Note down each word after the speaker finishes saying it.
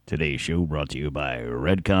Today's show brought to you by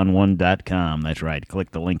redcon1.com. That's right.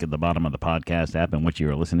 Click the link at the bottom of the podcast app in which you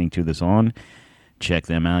are listening to this on. Check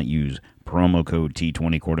them out. Use promo code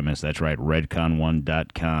T20 Quartermiss. That's right.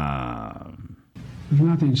 redcon1.com. There's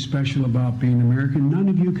nothing special about being American. None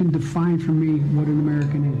of you can define for me what an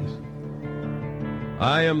American is.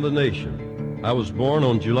 I am the nation. I was born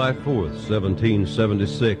on July 4th,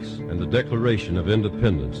 1776, and the Declaration of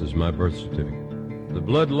Independence is my birth certificate. The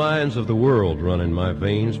bloodlines of the world run in my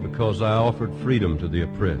veins because I offered freedom to the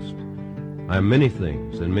oppressed. I am many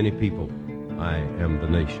things and many people. I am the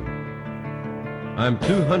nation. I am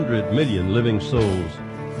 200 million living souls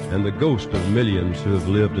and the ghost of millions who have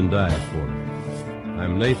lived and died for me. I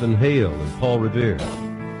am Nathan Hale and Paul Revere.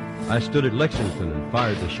 I stood at Lexington and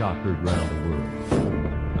fired the shot heard round the world.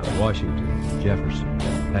 I'm Washington, Jefferson,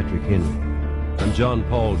 Patrick Henry. I'm John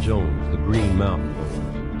Paul Jones, the Green Mountain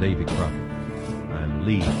Boys, Davy Crockett. I'm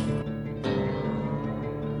Lee.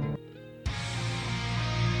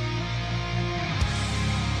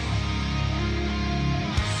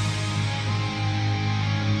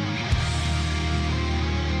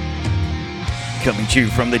 Coming to you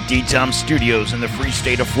from the D-Tom Studios in the free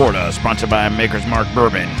state of Florida, sponsored by Maker's Mark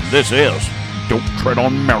Bourbon. This is Don't Tread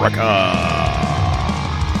on America.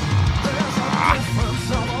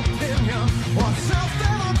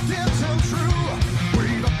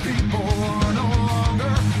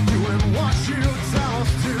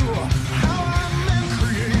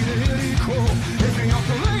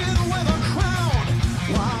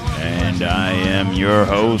 And I am your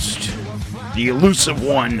host, the elusive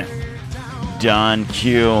one, Don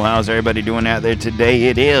Q. How's everybody doing out there today?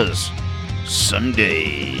 It is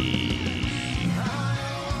Sunday,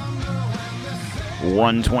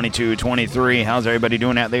 1/22/23. How's everybody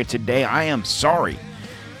doing out there today? I am sorry.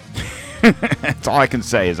 That's all I can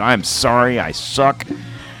say is I am sorry. I suck.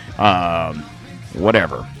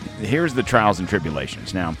 Whatever. Here's the trials and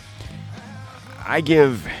tribulations. Now, I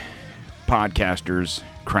give podcasters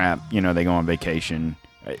crap. You know, they go on vacation.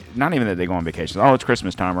 Not even that they go on vacation. Oh, it's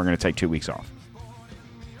Christmas time. We're going to take 2 weeks off.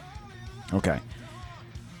 Okay.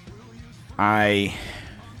 I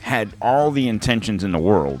had all the intentions in the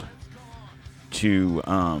world to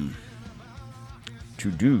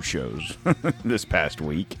do shows this past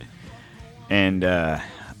week, and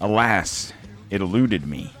alas, it eluded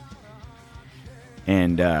me.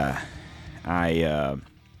 And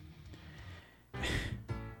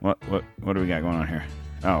what do we got going on here?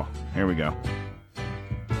 Oh, here we go.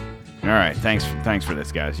 All right, thanks for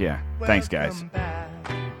this, guys. Yeah, thanks, guys.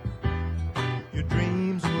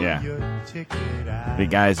 Yeah, the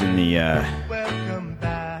guys in the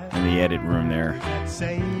edit room there.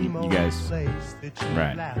 You guys,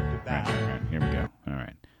 right. Here we go. All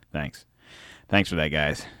right, thanks for that,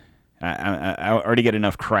 guys. I already get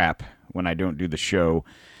enough crap when I don't do the show.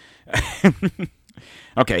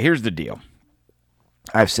 Okay, here's the deal.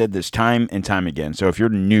 I've said this time and time again. So if you're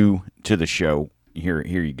new to the show, here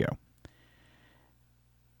you go.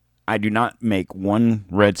 I do not make 1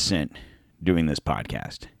 red cent doing this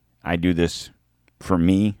podcast. I do this for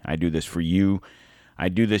me. I do this for you. I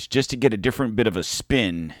do this just to get a different bit of a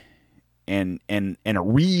spin and a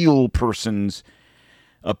real person's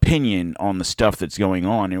opinion on the stuff that's going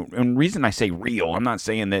on. And the reason I say real, I'm not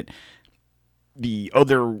saying that the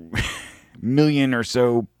other million or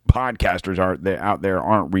so podcasters out there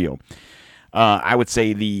aren't real. I would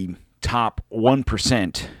say the top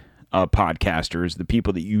 1% of podcasters, the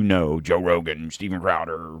people that you know, Joe Rogan, Steven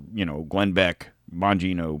Crowder, Glenn Beck,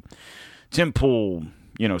 Bongino, Tim Pool,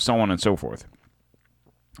 so on and so forth.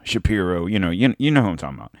 Shapiro, you know who I'm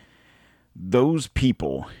talking about. Those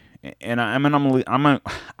people, and I'm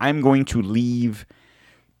going to leave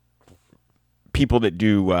people that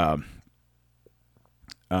do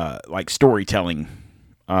like storytelling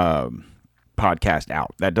podcast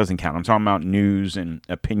out. That doesn't count. I'm talking about news and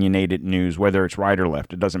opinionated news, whether it's right or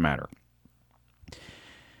left. It doesn't matter.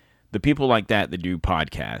 The people like that do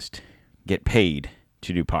podcast get paid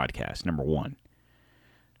to do podcasts, number one.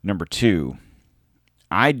 Number two,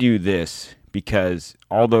 I do this because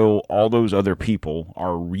although all those other people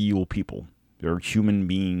are real people, they're human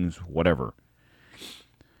beings, whatever,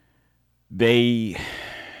 they,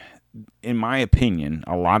 in my opinion,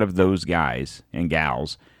 a lot of those guys and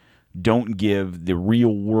gals don't give the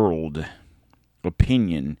real world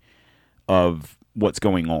opinion of what's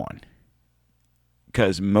going on.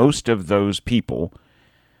 Because most of those people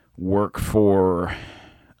work for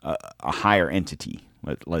a higher entity,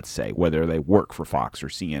 let's say, whether they work for Fox or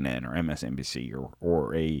CNN or MSNBC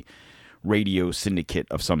or a radio syndicate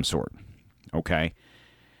of some sort, okay?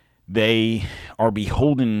 They are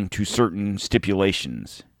beholden to certain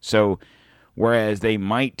stipulations. So Whereas they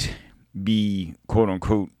might be, quote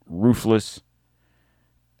unquote, ruthless.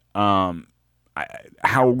 How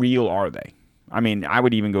real are they? I mean, I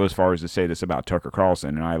would even go as far as to say this about Tucker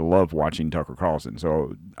Carlson, and I love watching Tucker Carlson.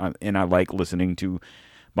 So, and I like listening to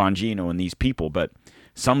Bongino and these people, but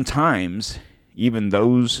sometimes even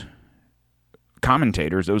those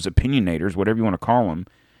commentators, those opinionators, whatever you want to call them,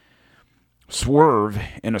 swerve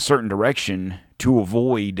in a certain direction to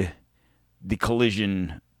avoid the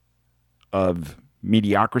collision of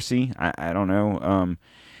mediocrity. I don't know.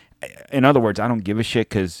 In other words, I don't give a shit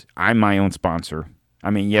because I'm my own sponsor. I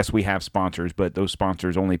mean, yes, we have sponsors, but those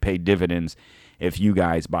sponsors only pay dividends if you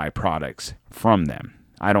guys buy products from them.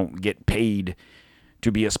 I don't get paid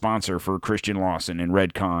to be a sponsor for Christian Lawson and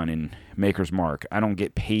Redcon and Maker's Mark. I don't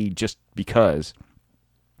get paid just because.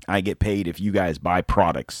 I get paid if you guys buy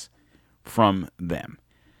products from them.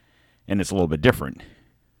 And it's a little bit different.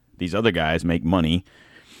 These other guys make money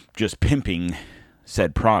just pimping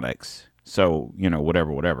said products. So,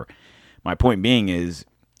 whatever. My point being is,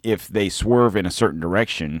 if they swerve in a certain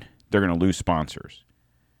direction, they're going to lose sponsors.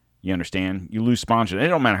 You understand? You lose sponsors. It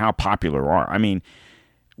don't matter how popular you are. I mean,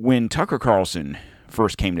 when Tucker Carlson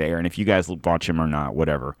first came to air, and if you guys watch him or not,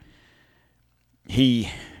 whatever, I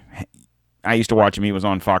used to watch him. He was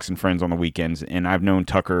on Fox and Friends on the weekends, and I've known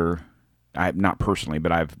Tucker, not personally,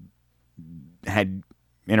 but I've had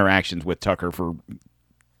interactions with Tucker for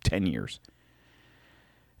 10 years.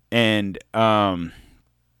 And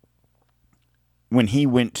when he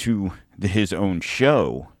went to his own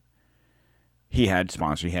show, he had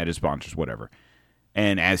sponsors, whatever.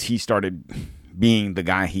 And as he started being the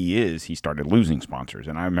guy he is, he started losing sponsors.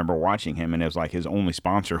 And I remember watching him, and it was like his only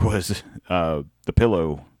sponsor was the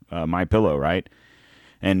pillow, My Pillow, right?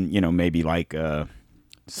 And, maybe like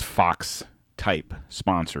Fox type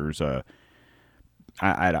sponsors.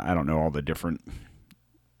 I don't know all the different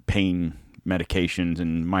pain medications,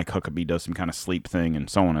 and Mike Huckabee does some kind of sleep thing and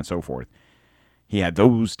so on and so forth. He had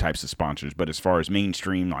those types of sponsors, but as far as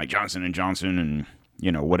mainstream, like Johnson & Johnson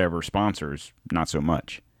and, whatever sponsors, not so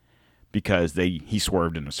much. Because he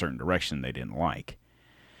swerved in a certain direction they didn't like.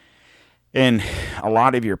 And a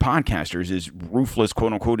lot of your podcasters, as ruthless,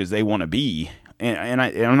 quote unquote, as they want to be, and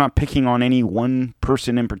I'm not picking on any one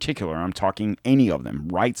person in particular. I'm talking any of them.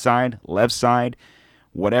 Right side, left side,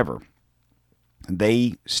 whatever.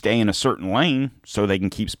 They stay in a certain lane so they can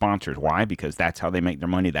keep sponsors. Why? Because that's how they make their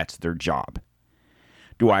money. That's their job.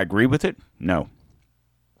 Do I agree with it? No.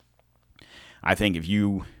 I think if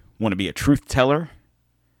you want to be a truth teller,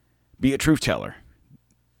 be a truth teller.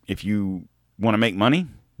 If you want to make money,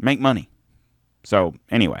 make money. So,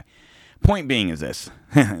 anyway, point being is this.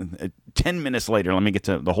 10 minutes later, let me get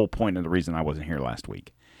to the whole point of the reason I wasn't here last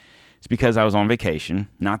week. It's because I was on vacation.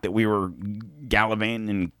 Not that we were gallivanting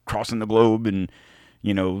and crossing the globe and,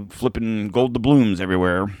 flipping gold doubloons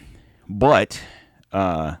everywhere. But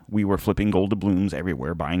we were flipping gold doubloons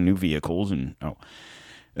everywhere, buying new vehicles. And,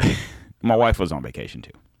 my wife was on vacation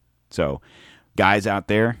too. So, guys out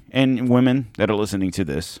there and women that are listening to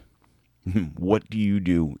this, what do you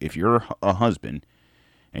do if you're a husband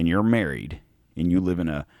and you're married and you live in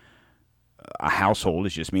a household?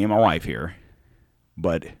 It's just me and my wife here,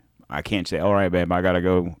 but I can't say, all right, babe, I got to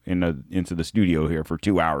go into the studio here for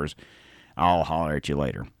 2 hours. I'll holler at you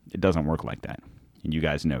later. It doesn't work like that. And you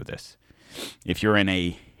guys know this. If you're in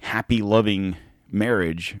a happy, loving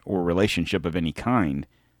marriage or relationship of any kind,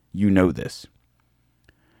 you know this.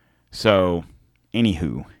 So,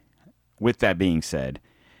 anywho, with that being said,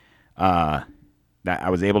 that I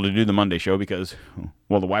was able to do the Monday show because,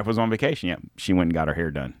 the wife was on vacation. Yeah, she went and got her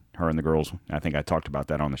hair done. Her and the girls. I think I talked about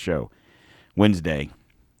that on the show. Wednesday,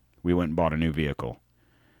 we went and bought a new vehicle.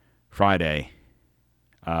 Friday,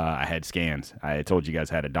 I had scans. I told you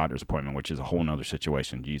guys I had a doctor's appointment, which is a whole nother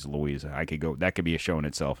situation. Jeez Louise, that could be a show in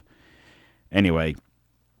itself. Anyway,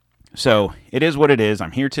 so it is what it is.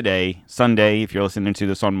 I'm here today, Sunday. If you're listening to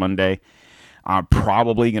this on Monday, I'm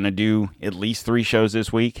probably going to do at least 3 shows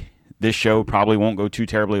this week. This show probably won't go too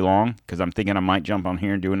terribly long because I'm thinking I might jump on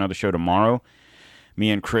here and do another show tomorrow. Me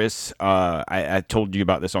and Chris, I told you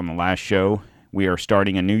about this on the last show. We are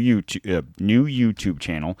starting a new YouTube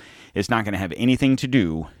channel. It's not going to have anything to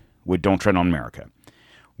do with Don't Tread on America.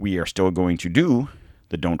 We are still going to do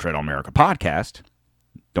the Don't Tread on America podcast.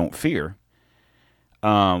 Don't fear.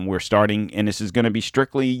 We're starting, and this is going to be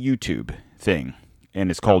strictly YouTube thing. And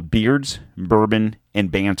it's called Beards, Bourbon, and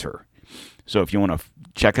Banter. So if you want to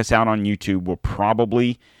check us out on YouTube, we're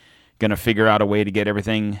probably going to figure out a way to get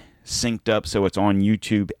everything synced up so it's on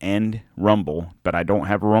YouTube and Rumble. But I don't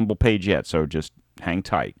have a Rumble page yet, so just hang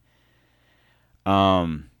tight.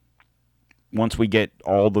 once we get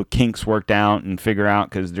all the kinks worked out and figure out,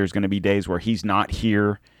 because there's going to be days where he's not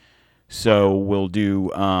here, so we'll do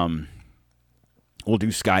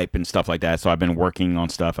Skype and stuff like that. So I've been working on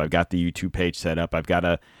stuff. I've got the YouTube page set up. I've got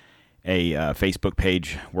a Facebook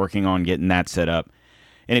page, working on getting that set up.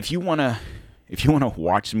 And if you wanna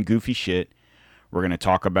watch some goofy shit, we're gonna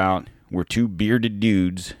talk about, we're two bearded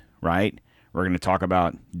dudes, right? We're gonna talk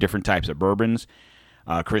about different types of bourbons.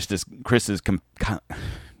 I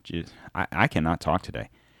cannot talk today.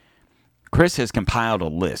 Chris has compiled a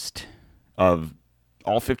list of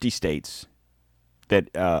all 50 states that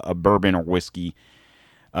a bourbon or whiskey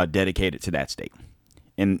dedicated to that state.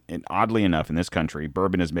 And oddly enough, in this country,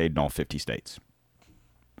 bourbon is made in all 50 states.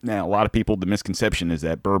 Now, a lot of people, the misconception is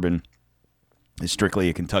that bourbon is strictly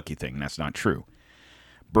a Kentucky thing. That's not true.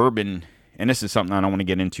 Bourbon, and this is something I don't want to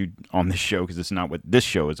get into on this show because it's not what this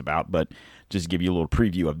show is about, but just to give you a little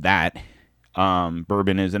preview of that,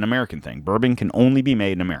 bourbon is an American thing. Bourbon can only be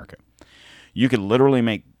made in America. You could literally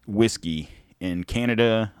make whiskey in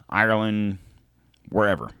Canada, Ireland,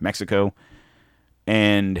 wherever, Mexico,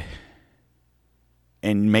 and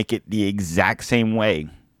make it the exact same way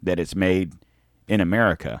that it's made in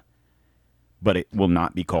America, but it will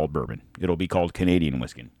not be called bourbon. It'll be called Canadian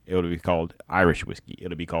whiskey. It'll be called Irish whiskey.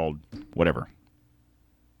 It'll be called whatever.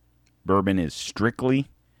 Bourbon is strictly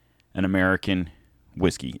an American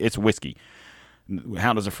whiskey. It's whiskey.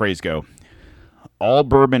 How does the phrase go? All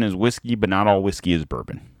bourbon is whiskey, but not all whiskey is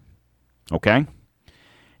bourbon. Okay?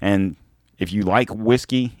 And if you like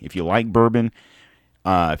whiskey, if you like bourbon,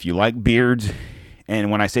 if you like beards,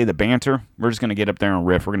 and when I say the banter, we're just going to get up there and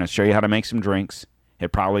riff. We're going to show you how to make some drinks. It'll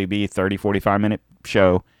probably be a 30, 45-minute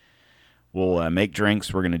show. We'll make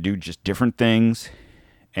drinks. We're going to do just different things.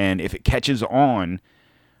 And if it catches on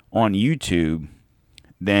YouTube,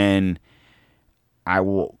 then I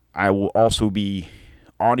will also be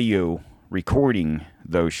audio recording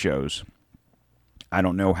those shows. I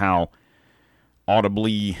don't know how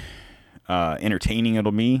audibly entertaining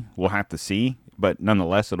it'll be. We'll have to see. But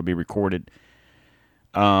nonetheless, it'll be recorded.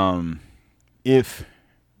 If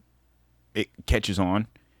it catches on,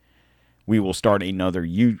 we will start another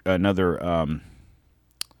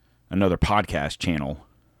podcast channel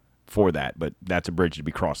for that, but that's a bridge to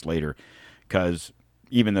be crossed later, because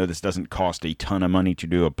even though this doesn't cost a ton of money to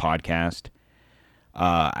do a podcast,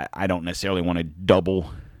 I don't necessarily want to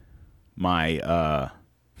double my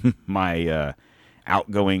my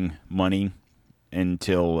outgoing money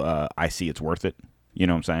until I see it's worth it. You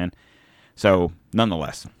know what I'm saying? So,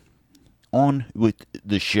 nonetheless, on with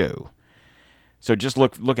the show. So just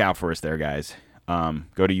look out for us there, guys.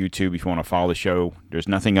 Go to YouTube if you want to follow the show. There's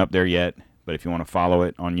nothing up there yet, but if you want to follow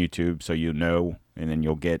it on YouTube so you know, and then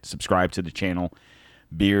you'll get subscribed to the channel,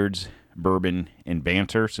 Beards, Bourbon, and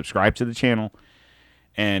Banter. Subscribe to the channel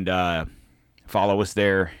and follow us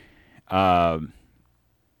there. And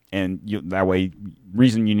that way,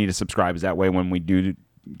 reason you need to subscribe is that way when we do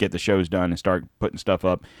get the shows done and start putting stuff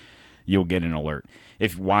up, you'll get an alert.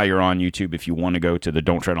 If while you're on YouTube, if you want to go to the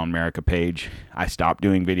Don't Tread on America page, I stopped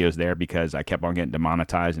doing videos there because I kept on getting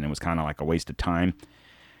demonetized and it was kind of like a waste of time.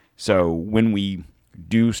 So when we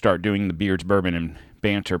do start doing the Beards, Bourbon, and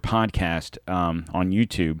Banter podcast on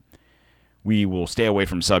YouTube, we will stay away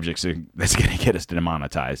from subjects that's going to get us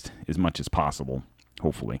demonetized as much as possible,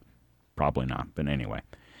 hopefully. Probably not, but anyway.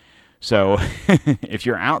 So if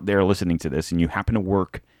you're out there listening to this and you happen to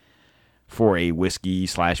work for a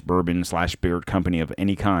whiskey/bourbon/spirit company of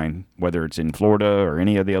any kind, whether it's in Florida or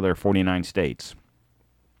any of the other 49 states,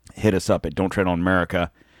 hit us up at Don't Tread on America.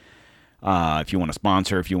 If you want to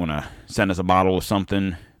sponsor, if you want to send us a bottle of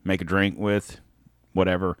something, make a drink with,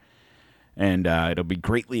 whatever. And it'll be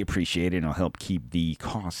greatly appreciated, and it'll help keep the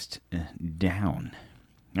cost down.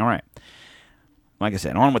 All right. Like I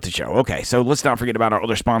said, on with the show. Okay, so let's not forget about our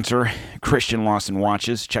other sponsor, Christian Lawson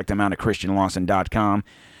Watches. Check them out at ChristianLawson.com.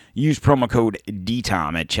 Use promo code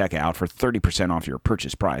DTOM at checkout for 30% off your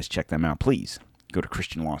purchase price. Check them out, please. Go to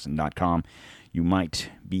ChristianLawson.com. You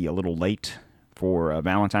might be a little late for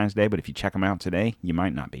Valentine's Day, but if you check them out today, you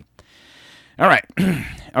might not be. All right.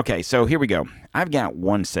 Okay, so here we go. I've got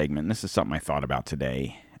one segment. This is something I thought about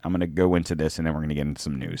today. I'm going to go into this, and then we're going to get into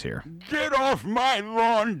some news here. Get off my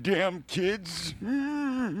lawn, damn kids.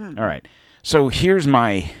 All right. So here's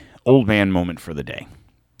my old man moment for the day.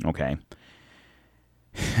 Okay.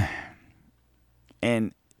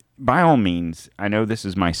 And by all means, I know this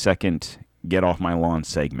is my second Get Off My Lawn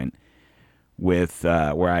segment with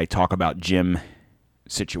where I talk about gym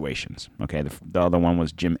situations. Okay, the other one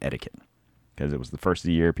was gym etiquette because it was the first of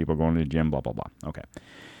the year, people going to the gym, blah, blah, blah. Okay.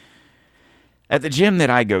 At the gym that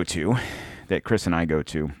I go to, that Chris and I go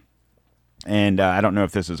to, And I don't know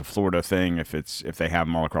if this is a Florida thing, if they have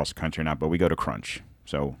them all across the country or not, but we go to Crunch.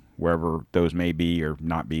 So wherever those may be or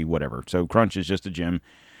not be, whatever. So Crunch is just a gym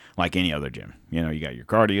like any other gym. You know, you got your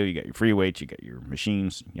cardio, you got your free weights, you got your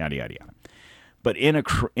machines, yada, yada, yada. But in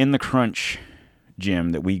the Crunch gym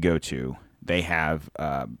that we go to, they have,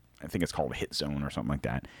 I think it's called a hit zone or something like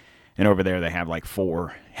that. And over there they have like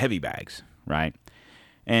 4 heavy bags, right?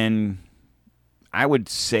 And I would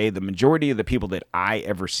say the majority of the people that I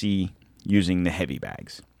ever see using the heavy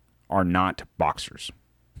bags are not boxers.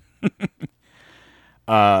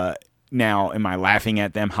 Now, am I laughing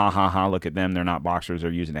at them? Ha, ha, ha, look at them. They're not boxers.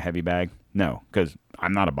 They're using a heavy bag. No, because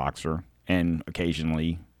I'm not a boxer, and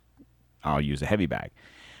occasionally I'll use a heavy bag.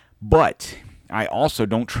 But I also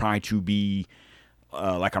don't try to be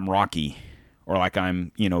like I'm Rocky or like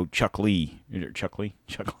I'm, Chuck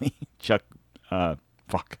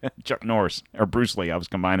Norris or Bruce Lee. I was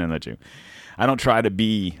combining the two. I don't try to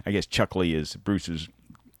be, I guess Chuck Lee is Bruce's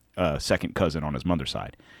second cousin on his mother's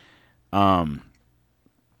side.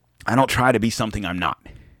 I don't try to be something I'm not.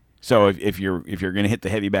 So if you're going to hit the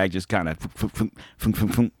heavy bag, just kind of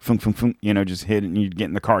just hit it and you get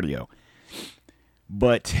in the cardio.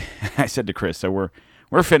 But I said to Chris, so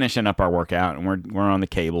we're finishing up our workout and we're on the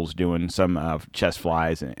cables doing some chest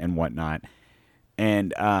flies and whatnot.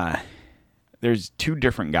 And there's 2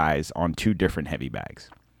 different guys on 2 different heavy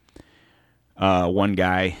bags. One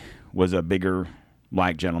guy was a bigger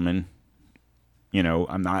black gentleman.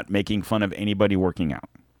 I'm not making fun of anybody working out.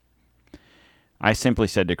 I simply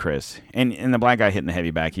said to Chris, and the black guy hitting the heavy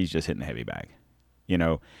bag, he's just hitting the heavy bag,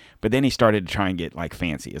 But then he started to try and get like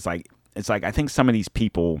fancy. It's like I think some of these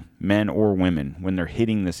people, men or women, when they're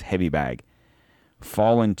hitting this heavy bag,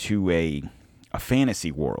 fall into a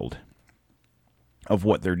fantasy world of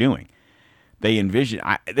what they're doing. They envision.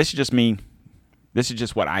 This is just me. This is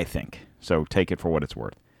just what I think. So take it for what it's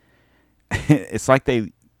worth. It's like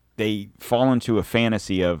they fall into a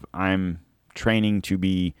fantasy of I'm training to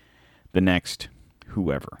be the next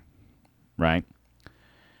whoever, right?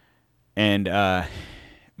 And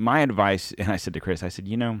my advice, and I said to Chris, I said,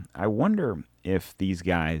 I wonder if these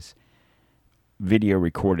guys video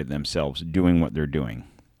recorded themselves doing what they're doing,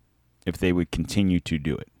 if they would continue to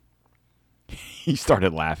do it. He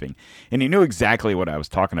started laughing, and he knew exactly what I was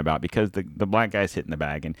talking about because the black guy's hitting the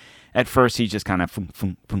bag, and at first he's just kind of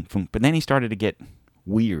but then he started to get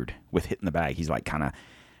weird with hitting the bag. He's like kind of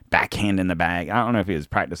backhanding the bag. I don't know if he was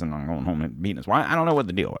practicing on going home and beating his wife. I don't know what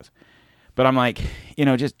the deal was. But I'm like,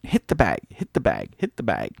 just hit the bag.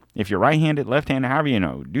 If you're right-handed, left-handed,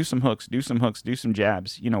 however do some hooks, do some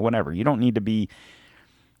jabs, whatever. You don't need to be,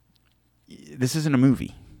 this isn't a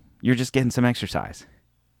movie. You're just getting some exercise.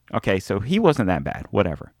 Okay, so he wasn't that bad,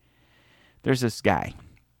 whatever. There's this guy,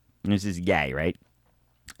 right?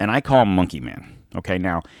 And I call him Monkey Man. Okay,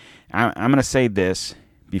 now, I'm going to say this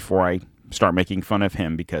before I start making fun of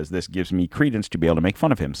him because this gives me credence to be able to make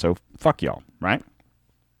fun of him. So fuck y'all, right?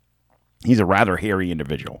 He's a rather hairy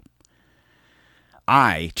individual.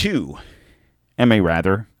 I, too, am a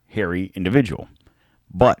rather hairy individual.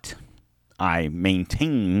 But I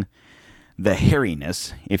maintain the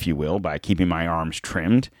hairiness, if you will, by keeping my arms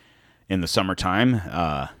trimmed. In the summertime,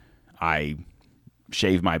 I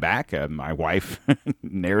shave my back. My wife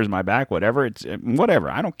nares my back. Whatever.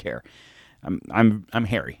 Whatever. I don't care. I'm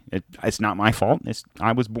hairy. It's not my fault.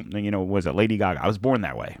 I was, was it Lady Gaga? I was born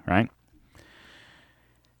that way, right?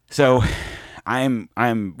 So I'm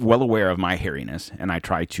well aware of my hairiness, and I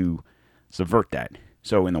try to subvert that.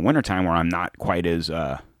 So in the wintertime where I'm not quite as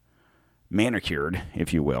manicured,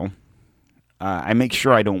 if you will, I make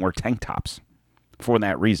sure I don't wear tank tops for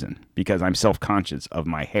that reason, because I'm self-conscious of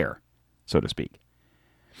my hair, so to speak.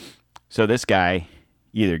 So this guy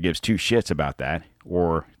either gives 2 shits about that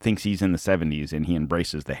or thinks he's in the 70s and he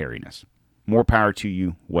embraces the hairiness. More power to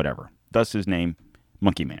you, whatever. Thus his name,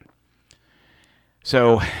 Monkey Man.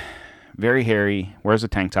 So, very hairy, wears a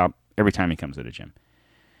tank top every time he comes to the gym.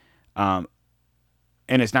 And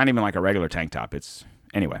it's not even like a regular tank top.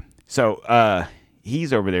 Anyway. So,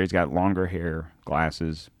 he's over there. He's got longer hair,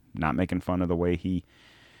 glasses, not making fun of the way he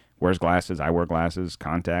wears glasses. I wear glasses,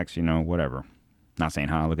 contacts, whatever. Not saying,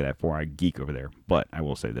 look at that 4-eyed geek over there. But I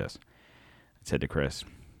will say this. I said to Chris,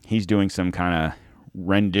 he's doing some kind of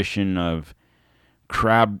rendition of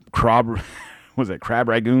crab ragoon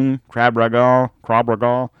 /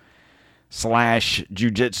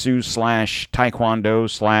 jiu-jitsu / taekwondo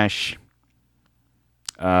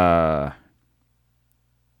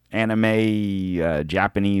 / anime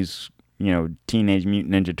Japanese, Teenage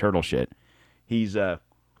Mutant Ninja Turtle shit. He's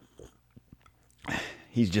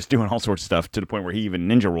just doing all sorts of stuff to the point where he even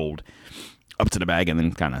ninja rolled up to the bag and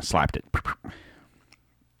then kind of slapped it.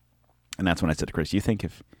 And that's when I said to Chris,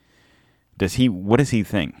 what does he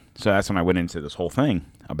think? So that's when I went into this whole thing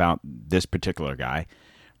about this particular guy.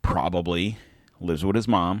 Probably lives with his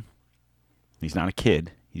mom. He's not a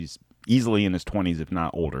kid. He's easily in his 20s, if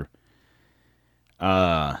not older.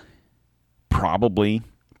 Probably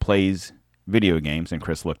plays video games. And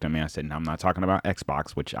Chris looked at me. I said, no, I'm not talking about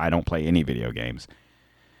Xbox, which I don't play any video games.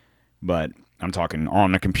 But I'm talking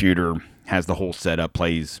on the computer, has the whole setup,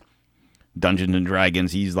 plays Dungeons and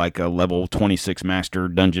Dragons. He's like a level 26 master,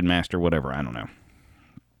 dungeon master, whatever. I don't know.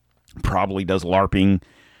 Probably does LARPing,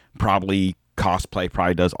 probably cosplay,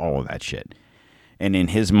 probably does all of that shit. And in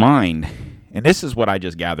his mind, and this is what I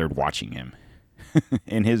just gathered watching him,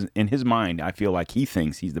 in his mind, I feel like he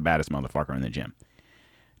thinks he's the baddest motherfucker in the gym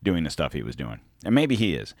doing the stuff he was doing. And maybe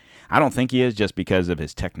he is. I don't think he is just because of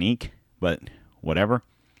his technique, but whatever.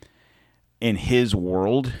 In his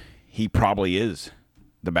world, he probably is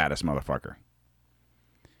the baddest motherfucker.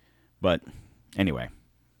 But anyway,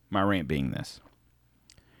 my rant being this.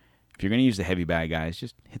 If you're going to use the heavy bag, guys,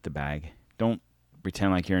 just hit the bag. Don't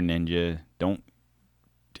pretend like you're a ninja.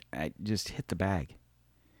 Just hit the bag.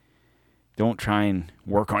 Don't try and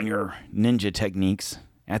work on your ninja techniques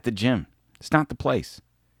at the gym. It's not the place.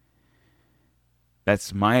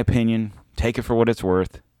 That's my opinion. Take it for what it's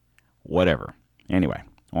worth. Whatever. Anyway,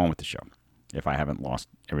 on with the show. If I haven't lost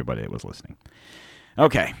everybody that was listening.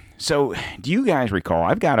 Okay, so do you guys recall?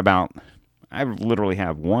 I literally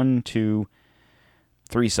have 1, 2,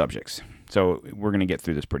 3 subjects. So we're going to get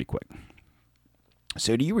through this pretty quick.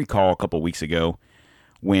 So do you recall a couple weeks ago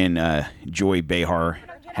when Joy Behar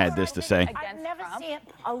had this to say? I've never seen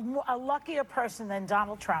a luckier person than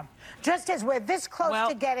Donald Trump. Just as we're this close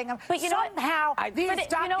to getting him, but somehow these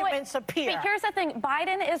documents appear. But here's the thing: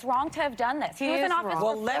 Biden is wrong to have done this. He was in office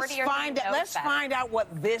for 40 years. Let's find out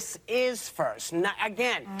what this is first. Now,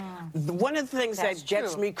 again, one of the things that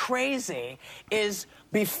gets me crazy is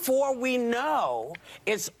before we know,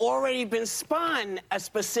 it's already been spun a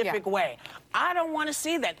specific way. I don't want to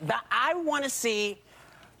see that. I want to see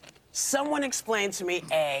someone explain to me,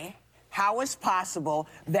 A, how it's possible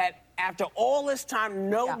that after all this time,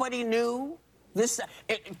 nobody knew this.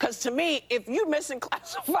 Because to me, if you're missing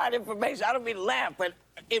classified information, I don't mean to laugh, but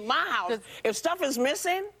in my house, if stuff is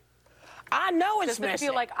missing, I know it's missing. Does it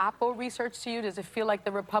feel like Oppo research to you? Does it feel like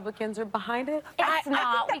the Republicans are behind it? It's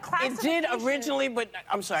not. It did originally, but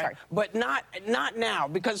I'm sorry, but not now.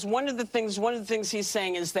 Because one of the things he's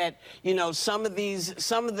saying is that, you know, some of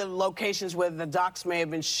the locations where the docs may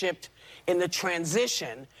have been shipped in the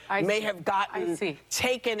transition may have gotten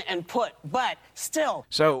taken and put, but still.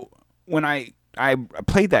 So when I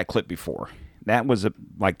played that clip before. That was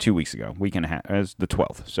like 2 weeks ago, week and a half. It was the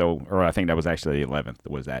 12th. So, or I think that was actually the 11th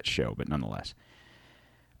was that show, but nonetheless.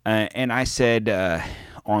 And I said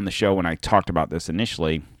on the show when I talked about this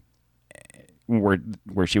initially, where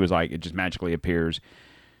she was like, it just magically appears.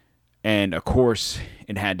 And, of course,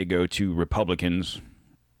 it had to go to Republicans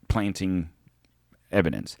planting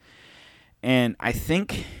evidence. And I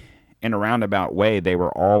think in a roundabout way, they were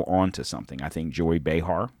all onto something. I think Joy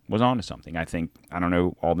Behar was onto something. I don't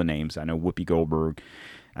know all the names. I know Whoopi Goldberg.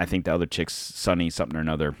 I think the other chick's Sunny something or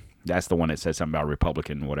another. That's the one that says something about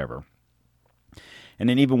Republican, whatever. And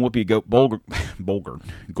then even Whoopi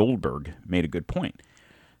Goldberg made a good point.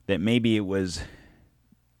 That maybe it was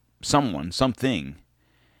something.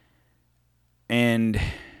 And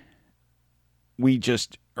we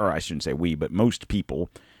just, or I shouldn't say we, but most people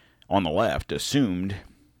on the left assumed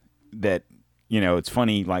that, you know, it's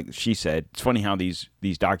funny, like she said, it's funny how these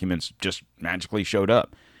documents just magically showed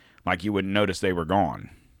up. Like you wouldn't notice they were gone.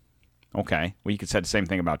 Okay, well, you could say the same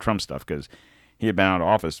thing about Trump stuff because he had been out of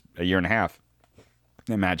office a year and a half,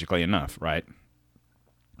 and magically enough, right?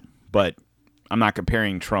 But I'm not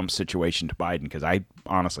comparing Trump's situation to Biden because I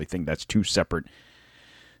honestly think that's two separate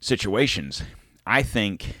situations. I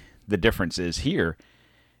think the difference is here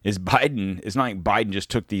is Biden, it's not like Biden just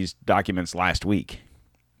took these documents last week.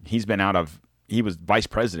 He was vice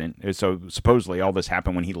president. So supposedly all this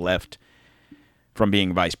happened when he left from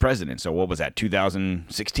being vice president. So what was that?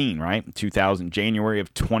 2016, right? January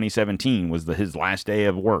of 2017 was his last day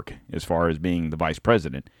of work as far as being the vice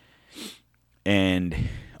president. And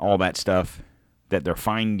all that stuff that they're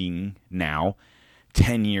finding now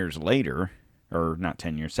 10 years later, or not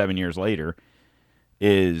 10 years, 7 years later,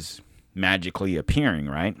 is magically appearing,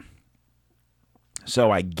 right? So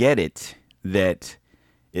I get it that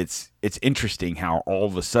it's interesting how all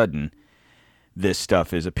of a sudden this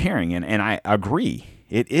stuff is appearing. And I agree.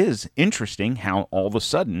 It is interesting how all of a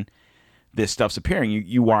sudden this stuff's appearing.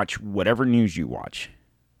 You watch whatever news you watch.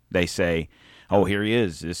 They say, oh, here he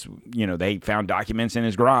is. They found documents in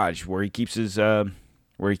his garage where he keeps his, where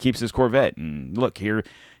where he keeps his Corvette. And look, here's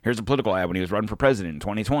a political ad when he was running for president in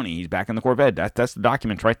 2020. He's back in the Corvette. That's the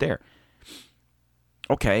documents right there.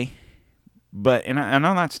 Okay. But, and I'm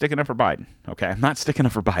not sticking up for Biden. Okay. I'm not sticking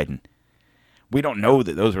up for Biden. We don't know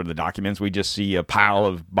that those were the documents. We just see a pile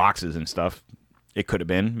of boxes and stuff. It could have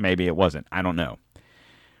been. Maybe it wasn't. I don't know.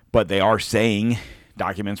 But they are saying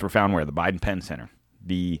documents were found where? The Biden Penn Center.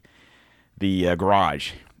 The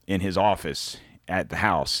garage in his office at the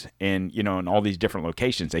house. And, in all these different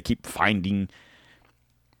locations. They keep finding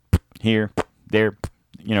here, there.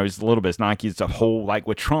 It's a little bit. It's not like it's a whole, like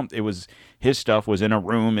with Trump, it was, his stuff was in a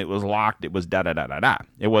room. It was locked. It was da-da-da-da-da.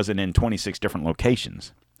 It wasn't in 26 different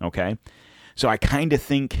locations. Okay? So I kind of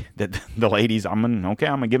think that the ladies, I'm going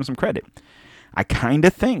to give them some credit. I kind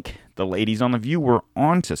of think the ladies on The View were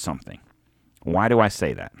onto something. Why do I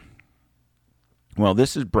say that? Well,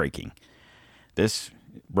 this is breaking. This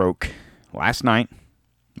broke last night,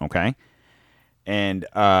 okay? And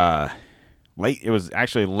it was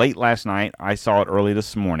actually late last night. I saw it early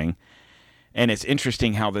this morning. And it's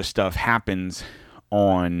interesting how this stuff happens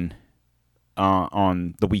on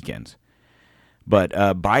the weekends. But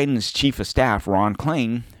Biden's chief of staff, Ron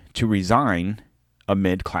Klain, to resign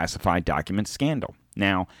amid classified documents scandal.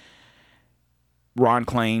 Now, Ron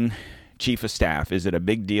Klain, chief of staff, is it a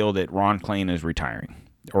big deal that Ron Klain is retiring?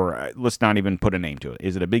 Or let's not even put a name to it.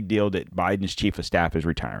 Is it a big deal that Biden's chief of staff is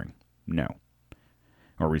retiring? No.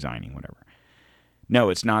 Or resigning, whatever. No,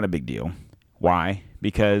 it's not a big deal. Why?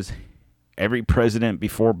 Because every president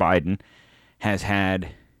before Biden has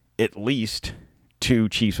had at least 2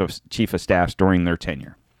 chief of staffs during their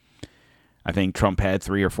tenure. I think Trump had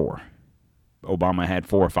 3 or 4. Obama had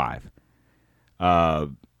 4 or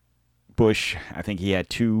 5. Bush, I think he had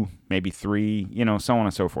 2, maybe 3, so on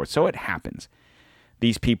and so forth. So it happens.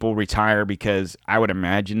 These people retire because I would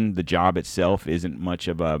imagine the job itself isn't much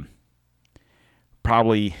of a,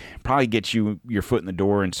 probably gets you your foot in the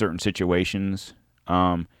door in certain situations.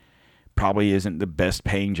 Probably isn't the best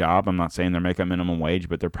paying job. I'm not saying they're making minimum wage,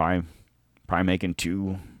 but they're probably making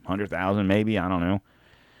 $200,000 maybe, I don't know,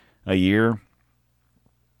 a year.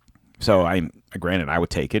 So granted, I would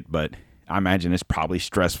take it, but I imagine it's probably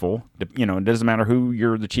stressful. It doesn't matter who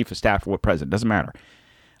you're the chief of staff or what president. It doesn't matter.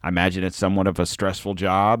 I imagine it's somewhat of a stressful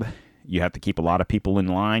job. You have to keep a lot of people in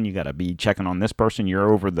line. You got to be checking on this person.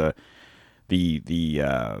 You're over the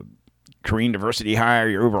Korean diversity hire.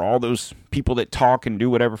 You're over all those people that talk and do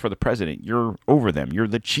whatever for the president. You're over them. You're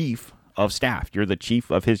the chief of staff. You're the chief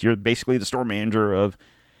of you're basically the store manager of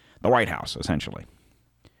the White House, essentially.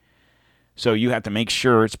 So you have to make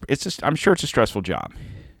sure I'm sure it's a stressful job.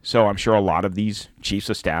 So I'm sure a lot of these chiefs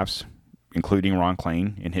of staffs, including Ron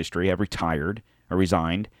Klain in history, have retired or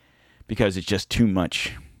resigned because it's just too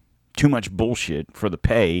much bullshit for the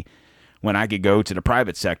pay when I could go to the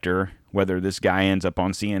private sector, whether this guy ends up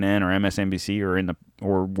on CNN or MSNBC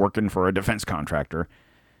or working for a defense contractor.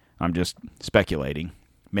 I'm just speculating,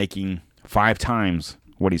 making 5 times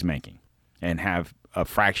what he's making and have a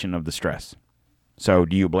fraction of the stress. So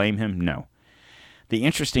do you blame him? No. The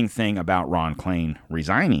interesting thing about Ron Klain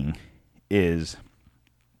resigning is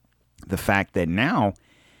the fact that now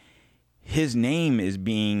his name is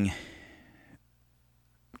being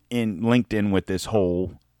linked in with this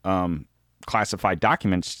whole classified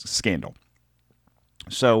documents scandal.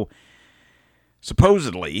 So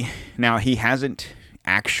supposedly, now he hasn't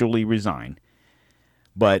actually resigned,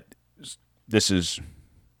 but this is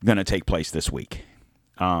going to take place this week.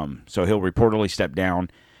 So he'll reportedly step down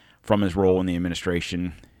from his role in the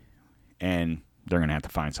administration, and they're going to have to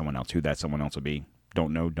find someone else. Who that someone else will be,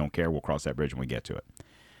 don't know, don't care. We'll cross that bridge when we get to it.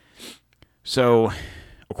 So,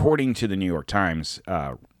 according to the New York Times,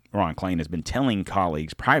 Ron Klain has been telling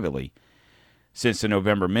colleagues privately since the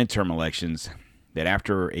November midterm elections that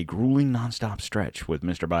after a grueling nonstop stretch with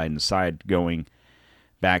Mr. Biden's side going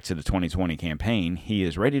back to the 2020 campaign, he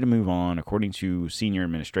is ready to move on, according to senior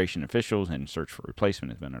administration officials, and search for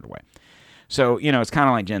replacement has been underway. So, it's kind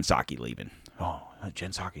of like Jen Psaki leaving. Oh,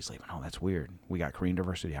 Jen Psaki's leaving. Oh, that's weird. We got Korean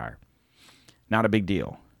diversity hire. Not a big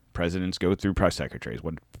deal. Presidents go through press secretaries.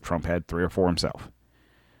 What Trump had 3 or 4 himself.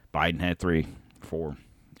 Biden had 3, 4.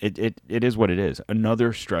 It is what it is.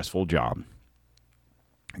 Another stressful job.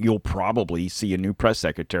 You'll probably see a new press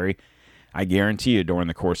secretary, I guarantee you, during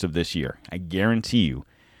the course of this year. I guarantee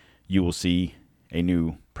you will see a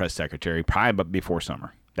new press secretary probably before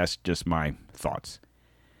summer. That's just my thoughts.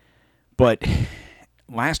 But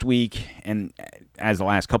last week, and as the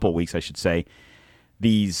last couple of weeks, I should say,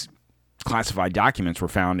 these classified documents were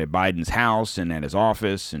found at Biden's house and at his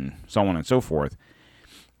office and so on and so forth.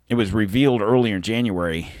 It was revealed earlier in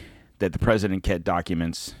January that the president kept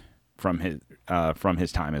documents from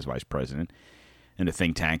his time as vice president in a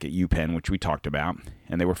think tank at UPenn, which we talked about,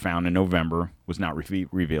 and they were found in November, was not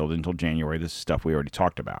revealed until January. This is stuff we already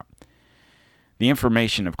talked about. The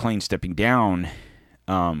information of Klain stepping down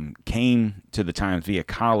came to the Times via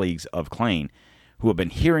colleagues of Klain, who have been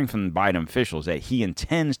hearing from the Biden officials that he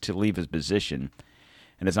intends to leave his position,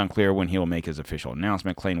 and it's unclear when he will make his official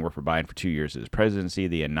announcement. Klain worked for Biden for 2 years as presidency.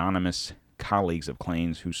 The anonymous colleagues of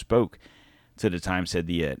Klain's who spoke to the Times said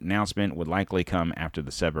the announcement would likely come after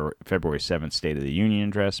the February 7th State of the Union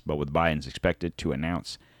address, but with Biden's expected to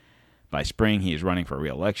announce by spring he is running for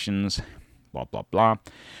re-elections, blah, blah, blah.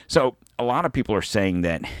 So a lot of people are saying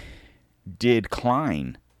that did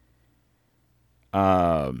Klain,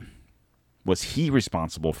 was he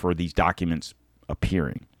responsible for these documents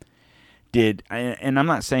appearing? And I'm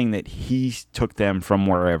not saying that he took them from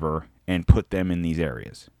wherever and put them in these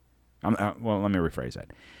areas. Well, let me rephrase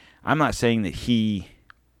that. I'm not saying that he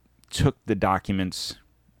took the documents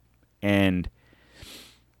and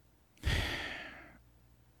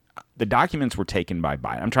the documents were taken by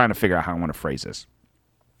Biden. I'm trying to figure out how I want to phrase this.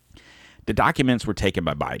 The documents were taken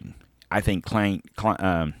by Biden. I think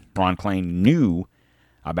Ron Klain knew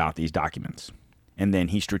about these documents, and then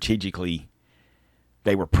he strategically,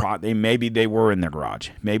 maybe they were in their garage,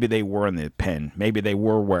 maybe they were in the pen, maybe they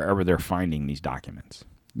were wherever they're finding these documents.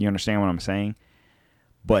 You understand what I'm saying?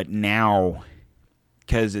 But now,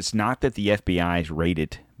 because it's not that the FBI's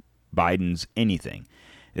raided Biden's anything.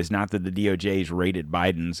 It's not that the DOJ's raided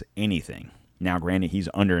Biden's anything. Now, granted, he's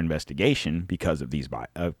under investigation because of these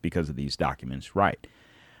documents, right?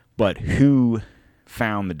 But who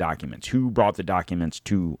found the documents? Who brought the documents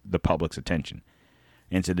to the public's attention,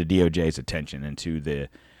 and to the DOJ's attention, and to the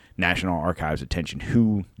National Archives' attention?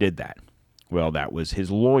 Who did that? Well, that was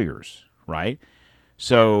his lawyers, right?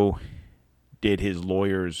 So did his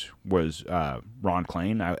lawyers was Ron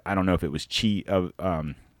Klain? I don't know if it was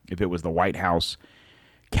if it was the White House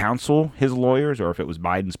counsel, his lawyers, or if it was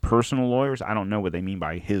Biden's personal lawyers. I don't know what they mean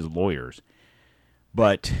by his lawyers.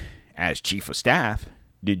 But as chief of staff,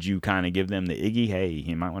 did you kind of give them the Iggy? Hey,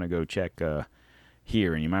 you might want to go check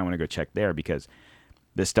here, and you might want to go check there, because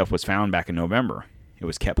this stuff was found back in November. It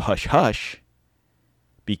was kept hush-hush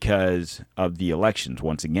because of the elections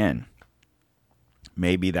once again.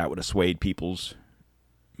 Maybe that would have swayed people's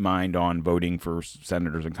mind on voting for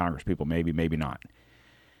senators and congresspeople. Maybe, maybe not.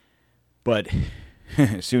 But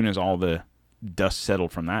as soon as all the dust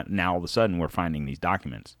settled from that, now all of a sudden we're finding these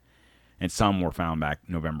documents. And some were found back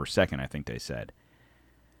November 2nd, I think they said.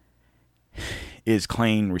 Is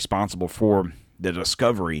Klain responsible for the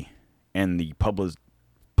discovery and the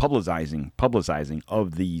publicizing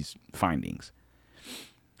of these findings?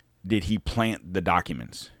 Did he plant the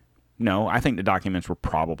documents? No, I think the documents were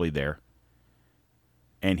probably there.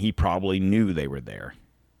 And he probably knew they were there.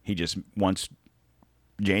 He just, once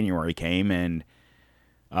January came and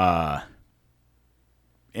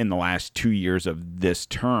in the last 2 years of this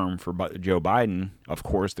term for Joe Biden, of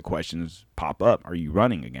course, the questions pop up. Are you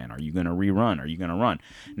running again? Are you going to rerun? Are you going to run?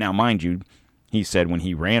 Now, mind you, he said when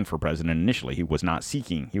he ran for president initially, he was not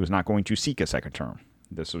going to seek a second term.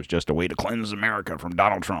 This was just a way to cleanse America from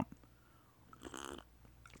Donald Trump.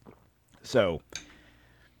 So,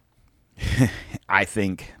 I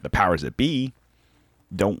think the powers that be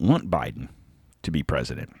don't want Biden to be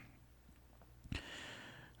president.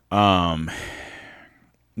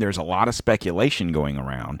 There's a lot of speculation going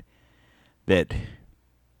around that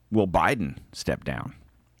will Biden step down?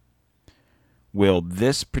 Will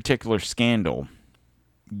this particular scandal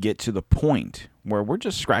get to the point where we're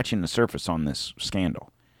just scratching the surface on this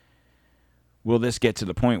scandal? Will this get to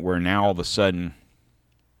the point where now all of a sudden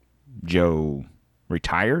Joe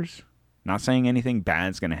retires? Not saying anything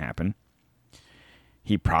bad's going to happen.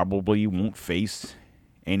 He probably won't face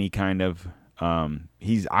any kind of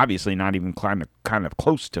he's obviously not even kind of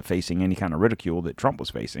close to facing any kind of ridicule that Trump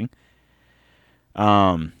was facing.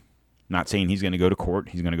 Not saying he's going to go to court,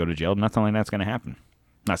 he's going to go to jail. Nothing like that's going to happen.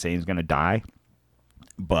 Not saying he's going to die,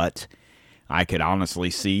 but I could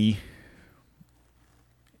honestly see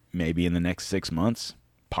maybe in the next 6 months,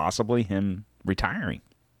 possibly him retiring.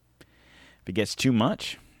 If it gets too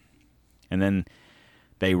much, and then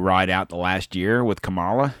they ride out the last year with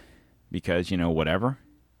Kamala because, whatever.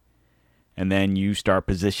 And then you start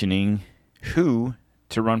positioning who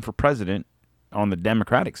to run for president on the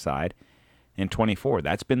Democratic side in 2024.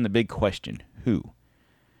 That's been the big question. Who?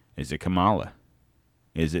 Is it Kamala?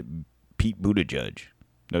 Is it Pete Buttigieg?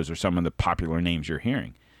 Those are some of the popular names you're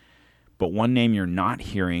hearing. But one name you're not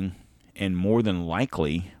hearing, and more than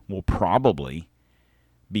likely will probably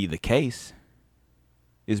be the case,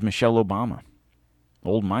 is Michelle Obama.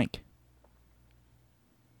 Old Mike.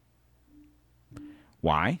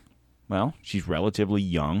 Why? well, she's relatively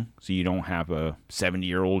young, so you don't have a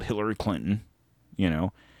 70-year-old Hillary Clinton, you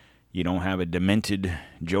know. You don't have a demented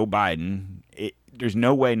Joe Biden. There's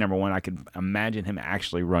no way, number one, I could imagine him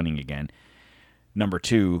actually running again. Number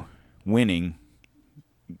two, winning,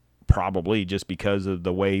 probably just because of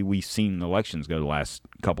the way we've seen elections go the last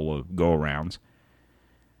couple of go-arounds.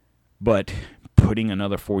 But putting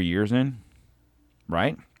another 4 years in,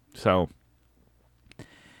 right? So,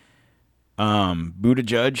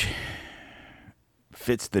 Buttigieg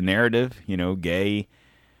fits the narrative, you know, gay,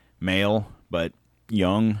 male, but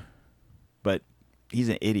young, but he's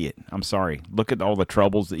an idiot. I'm sorry. Look at all the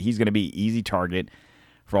troubles that he's going to be easy target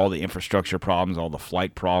for all the infrastructure problems, all the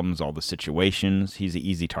flight problems, all the situations. He's an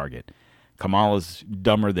easy target. Kamala's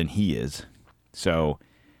dumber than he is. So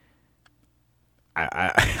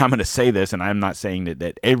I'm going to say this, and I'm not saying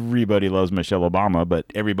that everybody loves Michelle Obama, but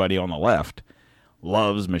everybody on the left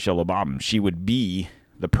loves Michelle Obama. She would be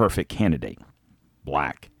the perfect candidate.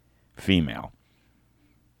 Black, female.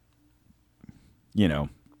 You know,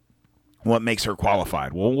 what makes her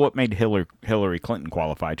qualified? Well, what made Hillary Clinton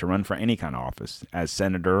qualified to run for any kind of office? As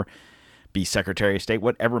senator, be secretary of state,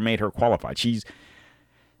 whatever made her qualified.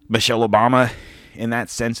 Michelle Obama, in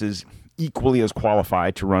that sense, is equally as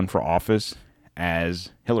qualified to run for office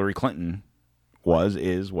as Hillary Clinton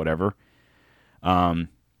is, whatever.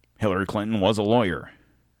 Hillary Clinton was a lawyer.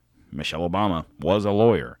 Michelle Obama was a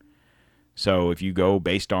lawyer. So if you go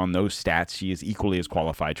based on those stats, she is equally as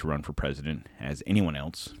qualified to run for president as anyone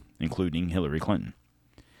else, including Hillary Clinton.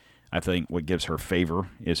 I think what gives her favor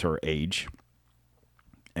is her age.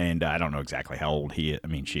 And I don't know exactly how old she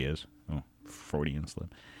is. 40 and slim.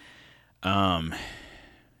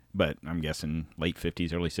 But I'm guessing late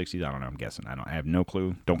 50s, early 60s. I don't know. I'm guessing. I have no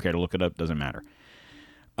clue. Don't care to look it up. Doesn't matter.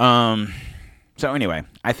 So anyway,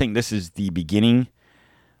 I think this is the beginning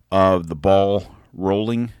of the ball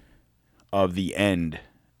rolling of the end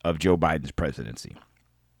of Joe Biden's presidency.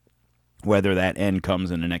 Whether that end comes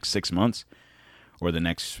in the next 6 months or the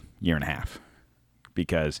next year and a half.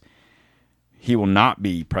 Because he will not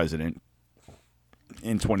be president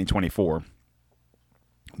in 2024,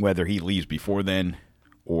 whether he leaves before then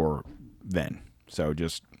or then. So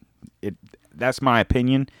that's my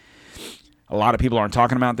opinion. A lot of people aren't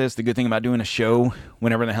talking about this. The good thing about doing a show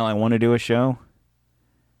whenever the hell I want to do a show,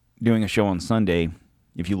 doing a show on Sunday,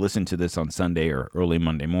 if you listen to this on Sunday or early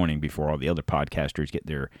Monday morning before all the other podcasters get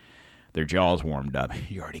their jaws warmed up,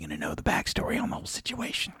 you're already going to know the backstory on the whole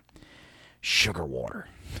situation. Sugar water.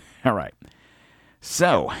 All right.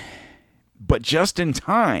 So, but just in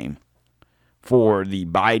time for the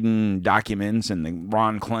Biden documents and the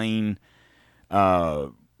Ron Klain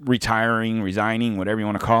resigning, whatever you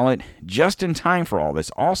want to call it, just in time for all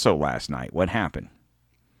this. Also last night, what happened?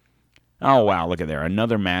 Oh, wow, look at there.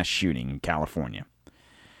 Another mass shooting in California.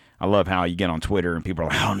 I love how you get on Twitter and people are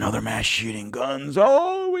like, oh, another mass shooting, guns.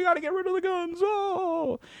 Oh, we got to get rid of the guns.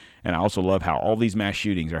 Oh. And I also love how all these mass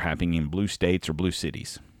shootings are happening in blue states or blue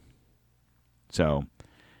cities. So,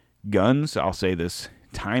 guns, I'll say this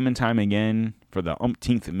time and time again for the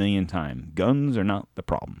umpteenth million time. Guns are not the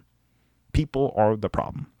problem. People are the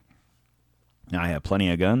problem. Now, I have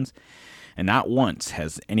plenty of guns, and not once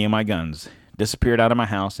has any of my guns disappeared out of my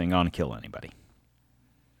house and gone to kill anybody.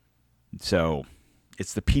 So,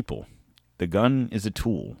 it's the people. The gun is a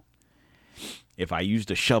tool. If I used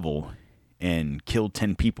a shovel and killed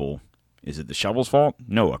 10 people, is it the shovel's fault?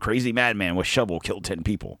 No, a crazy madman with a shovel killed 10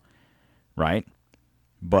 people, right?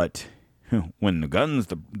 But when the gun's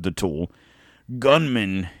the tool,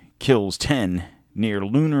 gunman kills 10 near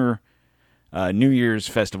Lunar New Year's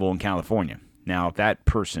festival in California. Now, if that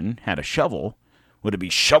person had a shovel, would it be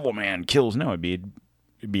shovel man kills? No, it'd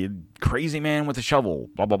be a crazy man with a shovel,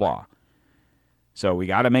 blah, blah, blah. So we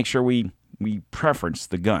got to make sure we preference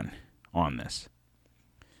the gun on this.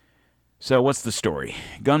 So what's the story?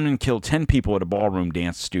 Gunman killed 10 people at a ballroom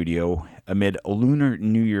dance studio amid Lunar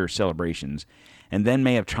New Year celebrations, and then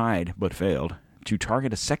may have tried, but failed, to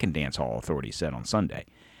target a second dance hall, authorities said on Sunday.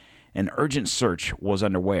 An urgent search was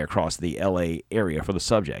underway across the L.A. area for the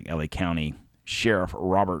subject. L.A. County Sheriff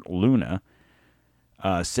Robert Luna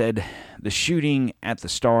said the shooting at the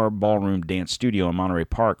Star Ballroom Dance Studio in Monterey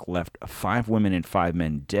Park left 5 women and 5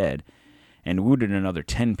 men dead and wounded another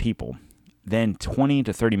 10 people. Then 20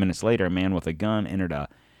 to 30 minutes later, a man with a gun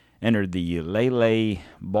entered the Lele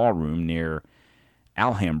Ballroom near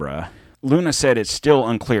Alhambra. Luna said it's still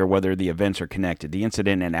unclear whether the events are connected. The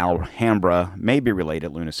incident in Alhambra may be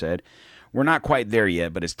related, Luna said. We're not quite there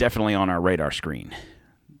yet, but it's definitely on our radar screen.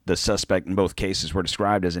 The suspect in both cases were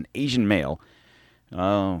described as an Asian male.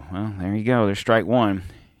 Oh, well, there you go. There's strike one.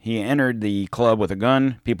 He entered the club with a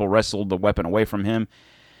gun. People wrestled the weapon away from him.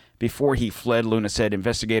 Before he fled, Luna said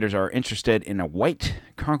investigators are interested in a white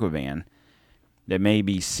cargo van that may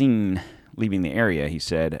be seen leaving the area. He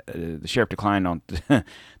said the sheriff declined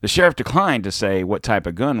to say what type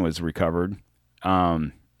of gun was recovered.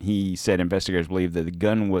 He said investigators believe that the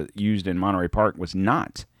gun was used in Monterey Park was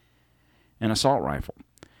not an assault rifle.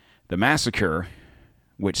 The massacre,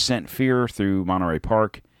 which sent fear through Monterey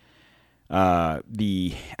Park,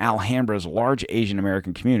 the Alhambra's large Asian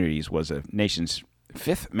American communities, was a nation's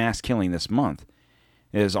 5th mass killing this month.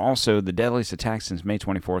 It is also the deadliest attack since May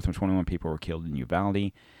 24th, when 21 people were killed in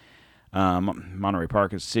Uvalde. Monterey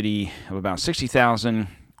Park is a city of about 60,000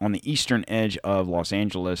 on the eastern edge of Los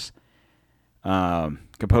Angeles,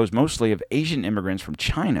 composed mostly of Asian immigrants from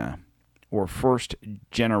China or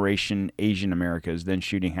first-generation Asian Americans. Then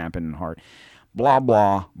shooting happened in Hart. Blah,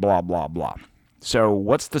 blah, blah, blah, blah. So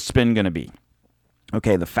what's the spin going to be?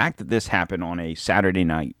 Okay, the fact that this happened on a Saturday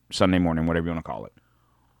night, Sunday morning, whatever you want to call it.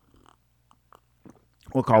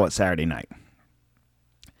 We'll call it Saturday night.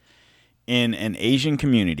 In an Asian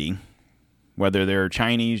community, whether they're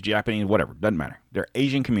Chinese, Japanese, whatever, doesn't matter. They're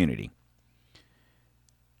Asian community.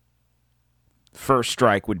 First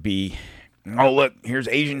strike would be, oh, look, here's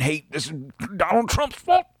Asian hate. This is Donald Trump's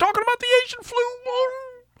fault, talking about the Asian flu.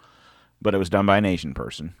 But it was done by an Asian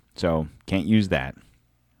person, so can't use that.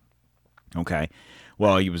 Okay.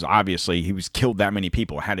 Well, he was killed that many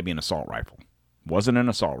people. It had to be an assault rifle. Wasn't an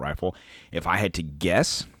assault rifle. If I had to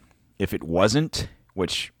guess, if it wasn't,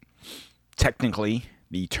 which technically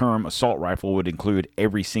the term assault rifle would include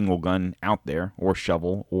every single gun out there, or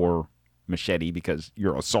shovel, or machete, because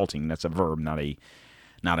you're assaulting. That's a verb, not a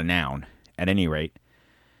noun. At any rate,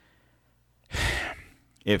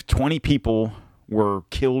 if 20 people were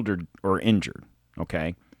killed or injured,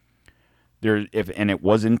 okay, and it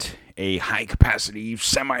wasn't a high-capacity,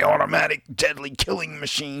 semi-automatic, deadly killing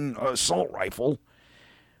machine assault rifle,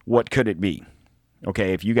 what could it be?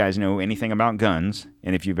 Okay, if you guys know anything about guns,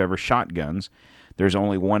 and if you've ever shot guns, there's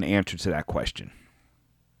only one answer to that question,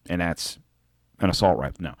 and that's an assault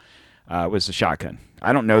rifle. No, it was a shotgun.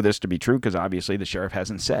 I don't know this to be true because obviously the sheriff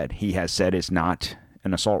hasn't said. He has said it's not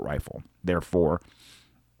an assault rifle. Therefore,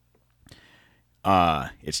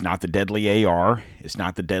 it's not the deadly AR. It's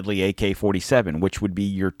not the deadly AK-47, which would be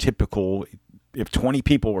your typical. If 20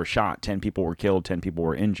 people were shot, 10 people were killed, 10 people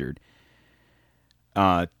were injured.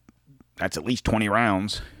 That's at least 20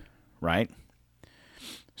 rounds, right?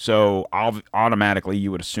 So automatically you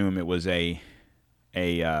would assume it was a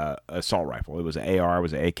assault rifle. It was an AR, it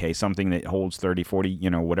was an AK, something that holds 30, 40,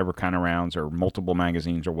 whatever kind of rounds, or multiple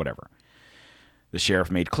magazines, or whatever. The sheriff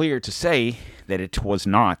made clear to say that it was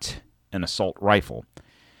not an assault rifle.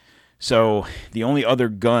 So the only other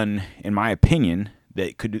gun, in my opinion,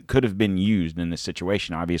 that could have been used in this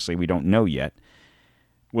situation, obviously we don't know yet,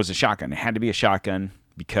 was a shotgun. It had to be a shotgun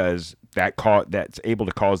because that's able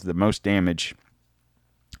to cause the most damage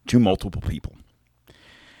to multiple people.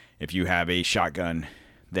 If you have a shotgun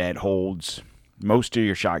that holds, most of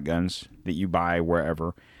your shotguns that you buy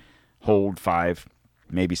wherever hold 5,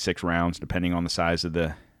 maybe 6 rounds, depending on the size of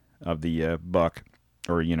the buck,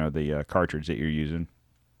 or the cartridge that you're using.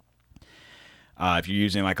 If you're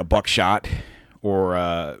using like a buckshot,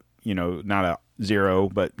 or not a 0,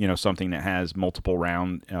 but something that has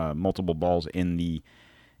multiple balls in the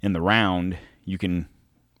round, you can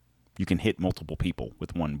hit multiple people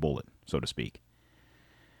with one bullet, so to speak.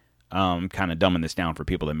 Kind of dumbing this down for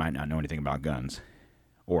people that might not know anything about guns,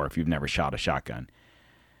 or if you've never shot a shotgun.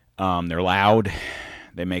 They're loud,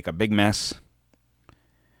 they make a big mess,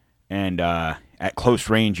 and at close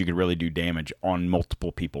range you could really do damage on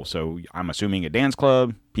multiple people. So I'm assuming a dance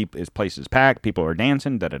club, this place is packed, people are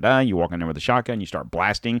dancing, you walk in there with a shotgun, you start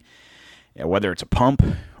blasting, whether it's a pump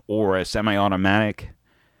or a semi-automatic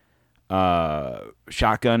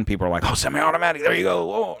shotgun. People are like, oh, semi-automatic, there you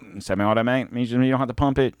go. Oh, semi-automatic means you don't have to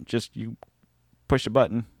pump it, just you push the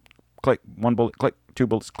button, click, 1 bullet, click, 2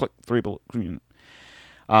 bullets, click, 3 bullets.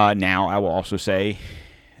 Now I will also say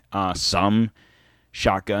some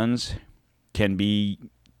shotguns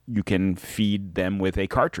you can feed them with a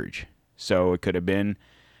cartridge. So it could have been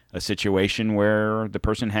a situation where the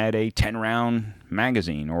person had a 10-round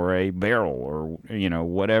magazine or a barrel, or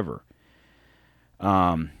whatever.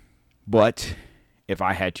 But if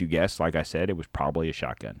I had to guess, like I said, it was probably a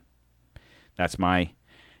shotgun. That's my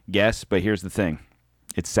guess. But here's the thing: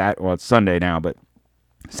 it's Sunday now, but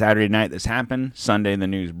Saturday night this happened. Sunday the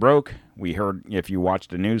news broke. We heard, if you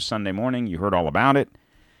watched the news Sunday morning, you heard all about it.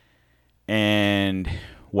 And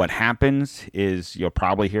what happens is you'll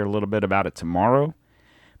probably hear a little bit about it tomorrow.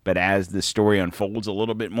 But as the story unfolds a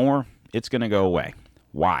little bit more, it's going to go away.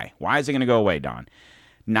 Why? Why is it going to go away, Don?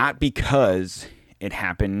 Not because it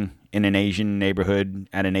happened in an Asian neighborhood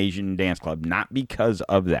at an Asian dance club. Not because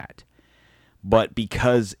of that, but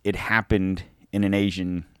because it happened in an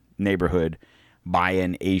Asian neighborhood by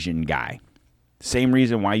an Asian guy. Same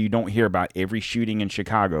reason why you don't hear about every shooting in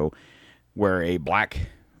Chicago where a black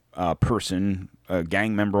person, a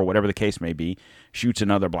gang member or whatever the case may be, shoots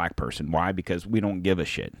another black person. Why? Because we don't give a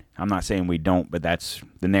shit. I'm not saying we don't, but that's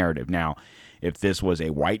the narrative. Now, if this was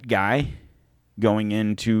a white guy going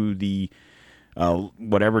into the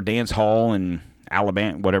whatever dance hall in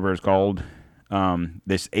Alabama, whatever it's called,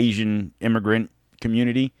 this Asian immigrant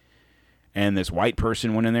community, and this white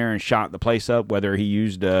person went in there and shot the place up, whether he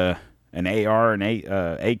used an AR, an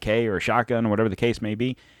AK, or a shotgun, or whatever the case may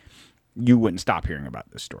be, you wouldn't stop hearing about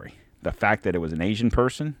this story. The fact that it was an Asian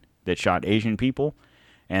person that shot Asian people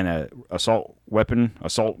and a assault weapon,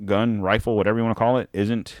 assault gun, rifle, whatever you want to call it,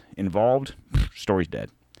 isn't involved, story's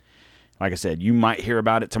dead. Like I said, you might hear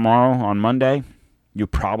about it tomorrow on Monday. You'll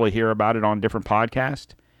probably hear about it on different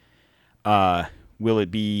podcasts. Will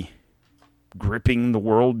it be gripping the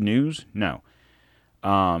world news? No.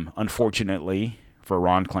 Unfortunately for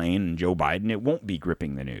Ron Klain and Joe Biden, it won't be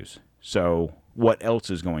gripping the news. So what else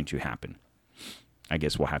is going to happen? I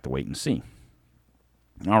guess we'll have to wait and see.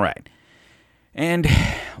 All right. And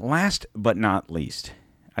last but not least,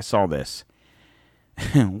 I saw this.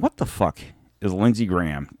 What the fuck is Lindsey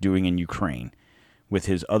Graham doing in Ukraine with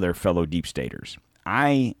his other fellow deep staters?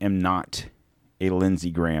 I am not a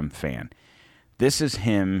Lindsey Graham fan. This is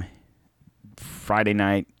him Friday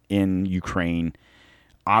night in Ukraine,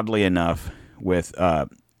 oddly enough, with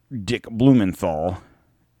Dick Blumenthal,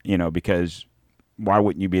 because why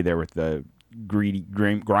wouldn't you be there with the greedy,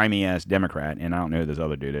 grimy-ass Democrat? And I don't know who this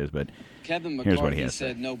other dude is, but Kevin here's what he McCarthy has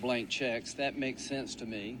said no blank checks. That makes sense to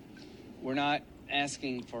me. We're not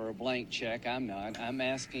asking for a blank check. I'm not. I'm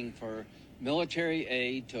asking for military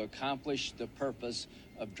aid to accomplish the purpose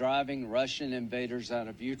of driving Russian invaders out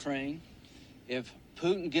of Ukraine. If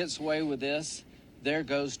Putin gets away with this, there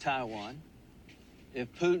goes Taiwan.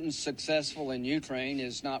 If Putin's successful in Ukraine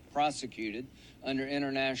is not prosecuted under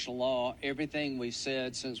international law, everything we've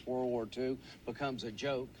said since World War II becomes a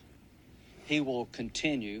joke. He will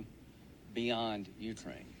continue beyond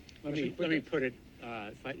Ukraine. Let me put it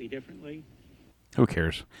slightly differently. Who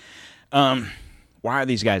cares? Why are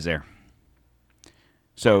these guys there?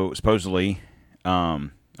 So supposedly,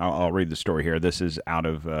 I'll read the story here. This is out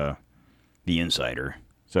of The Insider.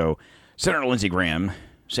 So Senator Lindsey Graham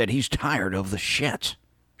said he's tired of the shit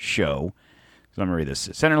show. So let me read this.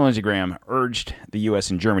 Senator Lindsey Graham urged the U.S.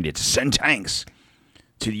 and Germany to send tanks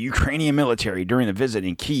to the Ukrainian military during the visit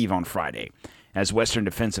in Kyiv on Friday, as Western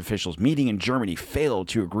defense officials meeting in Germany failed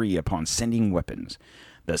to agree upon sending weapons.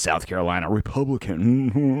 The South Carolina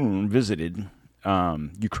Republican visited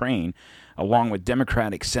Ukraine along with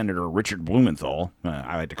Democratic Senator Richard Blumenthal,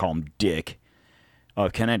 I like to call him Dick,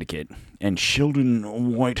 of Connecticut, and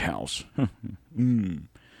Sheldon Whitehouse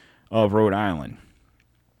of Rhode Island.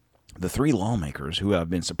 The three lawmakers, who have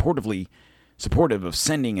been supportive of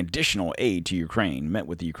sending additional aid to Ukraine, met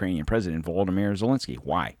with the Ukrainian President Volodymyr Zelensky.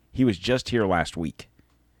 Why? He was just here last week.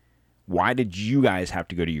 Why did you guys have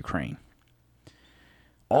to go to Ukraine?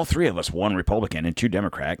 All three of us, one Republican and two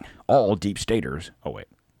Democrat, all deep staters. Oh, wait,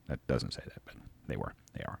 that doesn't say that, but they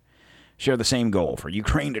are. Share the same goal for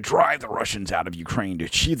Ukraine to drive the Russians out of Ukraine. To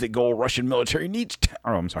achieve the goal, Ukrainian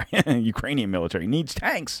military needs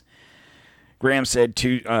tanks. Graham said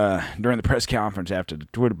during the press conference after the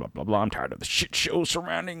Twitter, blah, blah, blah, I'm tired of the shit show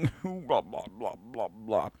surrounding blah, blah, blah, blah,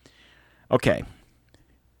 blah. Okay.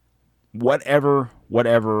 Whatever.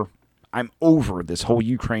 I'm over this whole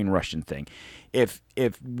Ukraine-Russian thing. If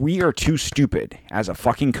we are too stupid as a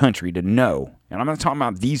fucking country to know, and I'm not talking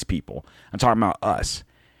about these people, I'm talking about us,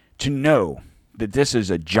 to know that this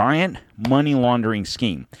is a giant money laundering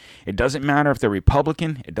scheme. It doesn't matter if they're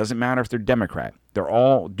Republican. It doesn't matter if they're Democrat. They're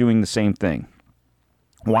all doing the same thing.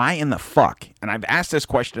 Why in the fuck, and I've asked this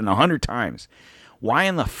question 100 times, why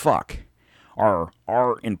in the fuck are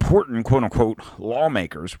our important, quote-unquote,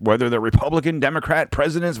 lawmakers, whether they're Republican, Democrat,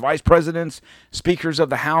 presidents, vice presidents, speakers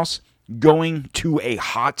of the House, going to a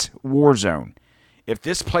hot war zone? If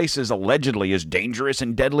this place is allegedly as dangerous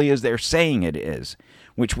and deadly as they're saying it is,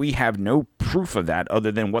 which we have no proof of that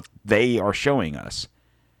other than what they are showing us,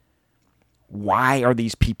 why are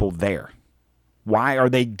these people there? Why are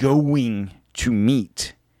they going to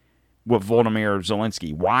meet with Volodymyr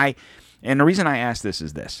Zelensky? Why? And the reason I ask this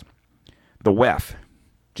is this. The WEF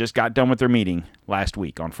just got done with their meeting last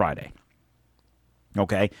week on Friday.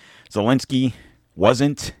 Okay? Zelensky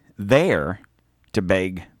wasn't there to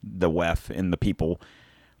beg the WEF and the people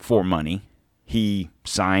for money. He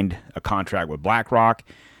signed a contract with BlackRock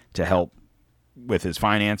to help with his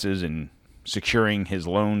finances and securing his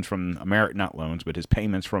loans from America, not loans, but his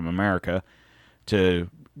payments from America to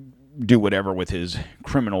do whatever with his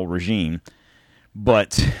criminal regime.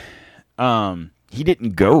 But he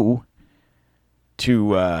didn't go to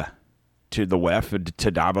the WEF,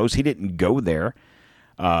 to Davos. He didn't go there.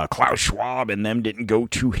 Klaus Schwab and them didn't go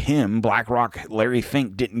to him. BlackRock, Larry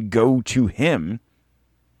Fink didn't go to him.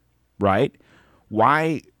 Right?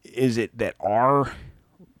 Why is it that our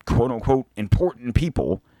quote-unquote important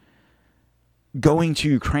people going to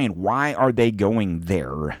Ukraine, why are they going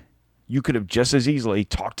there? You could have just as easily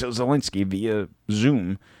talked to Zelensky via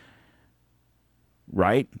Zoom,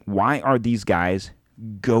 right? Why are these guys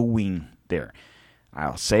going there?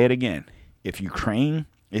 I'll say it again. If Ukraine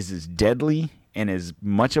is as deadly and as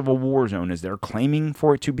much of a war zone as they're claiming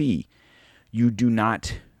for it to be, you do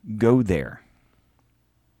not go there.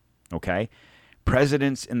 Okay?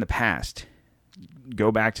 Presidents in the past,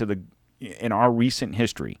 go back to in our recent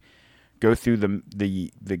history, go through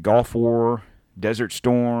the Gulf War, Desert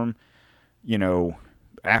Storm,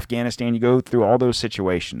 Afghanistan. You go through all those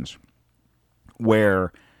situations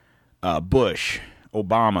where Bush,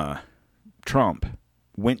 Obama, Trump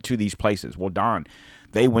went to these places. Well, Don,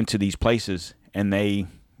 they went to these places and they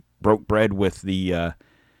broke bread with the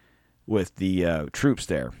troops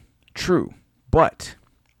there. True, but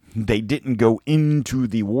they didn't go into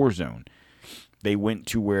the war zone. They went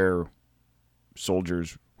to where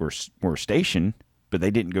soldiers were stationed, but they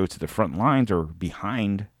didn't go to the front lines or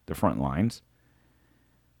behind the front lines.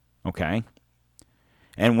 Okay?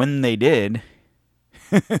 And when they did,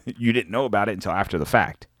 you didn't know about it until after the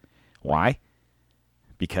fact. Why?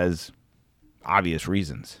 Because obvious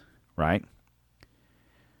reasons, right?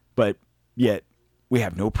 But yet, we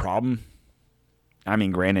have no problem. I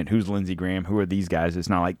mean, granted, who's Lindsey Graham? Who are these guys? It's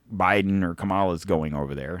not like Biden or Kamala's going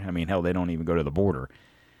over there. I mean, hell, they don't even go to the border.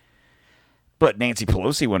 But Nancy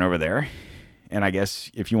Pelosi went over there, and I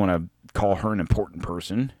guess if you want to call her an important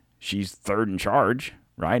person, she's third in charge,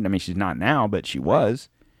 right? I mean, she's not now, but she was.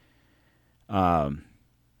 Why?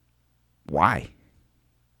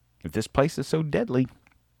 If this place is so deadly.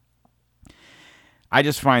 I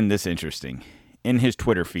just find this interesting. In his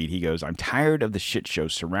Twitter feed, he goes, "I'm tired of the shit show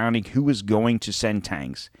surrounding who is going to send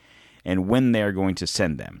tanks and when they're going to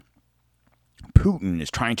send them. Putin is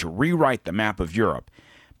trying to rewrite the map of Europe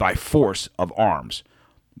by force of arms.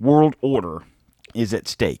 World order is at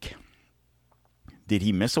stake." Did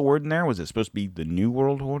he miss a word in there? Was it supposed to be the new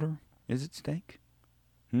world order is at stake?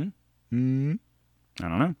 I don't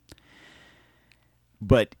know.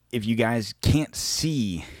 But if you guys can't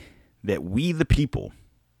see that we the people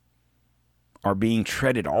are being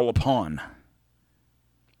treaded all upon,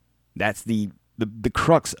 that's the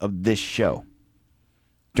crux of this show.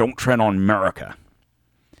 Don't tread on America.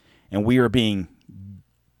 And we are being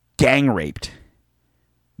gang raped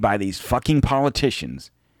by these fucking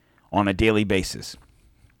politicians on a daily basis.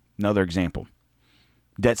 Another example.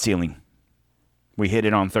 Debt ceiling. We hit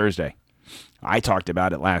it on Thursday. I talked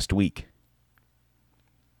about it last week.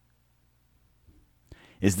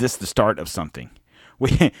 Is this the start of something?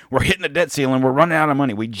 We're hitting the debt ceiling. We're running out of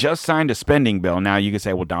money. We just signed a spending bill. Now you can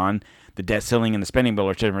say, well, Don, the debt ceiling and the spending bill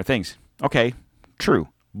are two different things. Okay, true.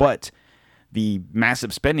 But the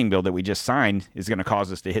massive spending bill that we just signed is going to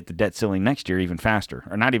cause us to hit the debt ceiling next year even faster.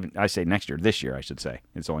 Or not even, I say next year, this year, I should say.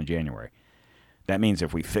 It's only January. That means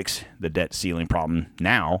if we fix the debt ceiling problem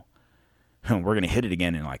now, we're going to hit it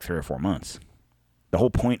again in like 3 or 4 months. The whole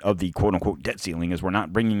point of the quote-unquote debt ceiling is we're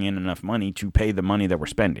not bringing in enough money to pay the money that we're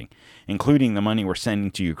spending, including the money we're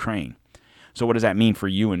sending to Ukraine. So what does that mean for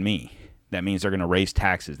you and me? That means they're going to raise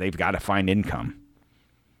taxes. They've got to find income,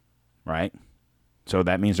 right? So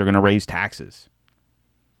that means they're going to raise taxes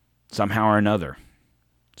somehow or another.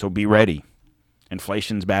 So be ready.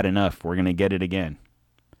 Inflation's bad enough. We're going to get it again.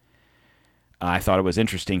 I thought it was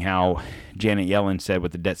interesting how Janet Yellen said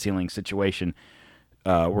with the debt ceiling situation,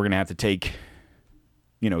 we're going to have to take,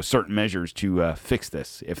 certain measures to fix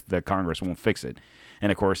this if the Congress won't fix it.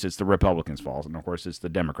 And, of course, it's the Republicans' fault. And, of course, it's the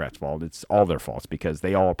Democrats' fault. It's all their faults because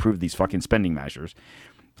they all approved these fucking spending measures.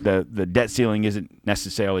 The debt ceiling isn't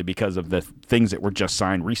necessarily because of the things that were just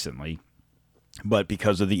signed recently, but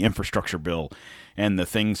because of the infrastructure bill and the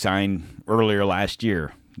things signed earlier last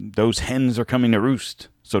year. Those hens are coming to roost,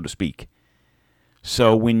 so to speak.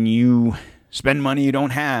 So when you spend money you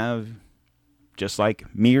don't have, just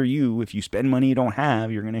like me or you, if you spend money you don't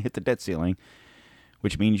have, you're going to hit the debt ceiling,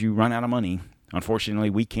 which means you run out of money. Unfortunately,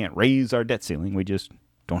 we can't raise our debt ceiling. We just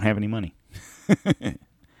don't have any money.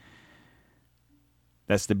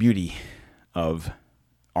 That's the beauty of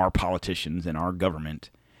our politicians and our government.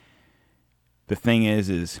 The thing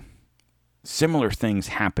is similar things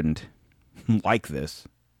happened like this.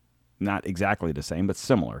 Not exactly the same, but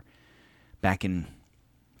similar. Back in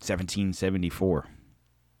 1774.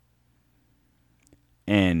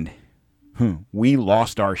 And we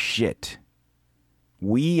lost our shit.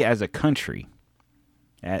 We as a country,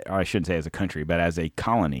 or I shouldn't say as a country, but as a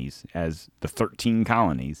colonies, as the 13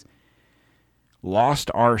 colonies, lost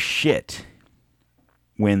our shit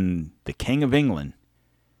when the King of England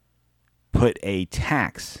put a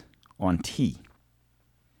tax on tea.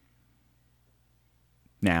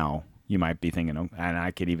 Now, you might be thinking, and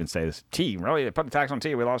I could even say this, tea, really? They put a tax on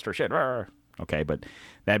tea, we lost our shit. Okay, but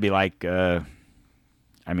that'd be like, I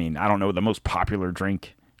don't know what the most popular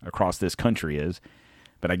drink across this country is,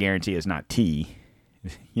 but I guarantee it's not tea.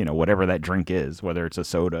 Whatever that drink is, whether it's a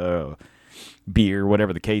soda, or beer,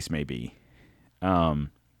 whatever the case may be. But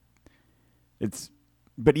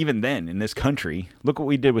even then, in this country, look what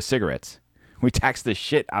we did with cigarettes. We taxed the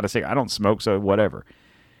shit out of cigarettes. I don't smoke, so whatever.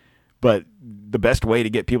 But the best way to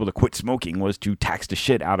get people to quit smoking was to tax the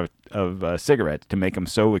shit out of cigarettes to make them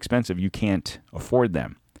so expensive you can't afford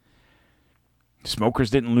them. Smokers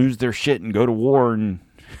didn't lose their shit and go to war and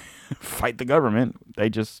fight the government.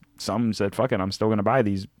 Some said, fuck it, I'm still going to buy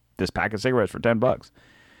this pack of cigarettes for $10.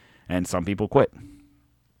 And some people quit.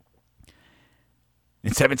 In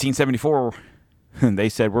 1774, they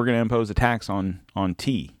said, we're going to impose a tax on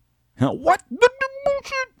tea. What?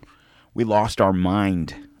 Bullshit. We lost our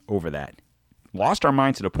mind over that. Lost our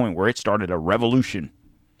mind to the point where it started a revolution.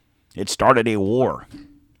 It started a war.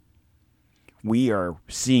 We are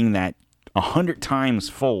seeing that 100 times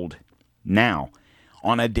fold now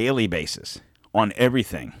on a daily basis on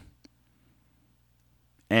everything.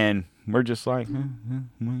 And we're just like, what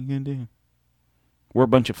are you going to do? We're a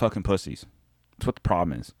bunch of fucking pussies. That's what the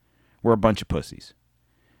problem is. We're a bunch of pussies.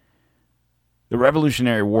 The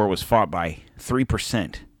Revolutionary War was fought by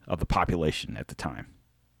 3% of the population at the time.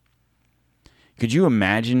 Could you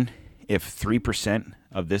imagine if 3%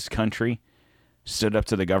 of this country stood up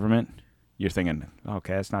to the government? You're thinking,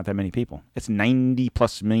 okay, that's not that many people. It's 90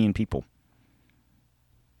 plus million people.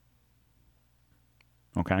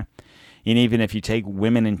 Okay? And even if you take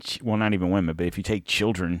women and, not even women, but if you take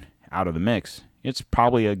children out of the mix, it's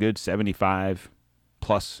probably a good 75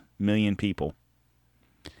 plus million people.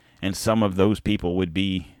 And some of those people would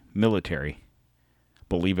be military,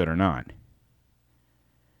 believe it or not.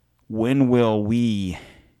 When will we,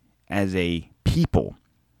 as a people,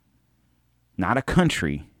 not a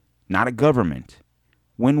country, not a government,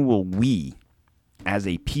 when will we, as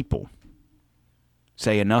a people,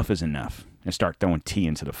 say enough is enough and start throwing tea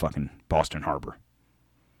into the fucking Boston Harbor?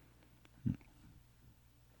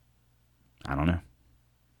 I don't know.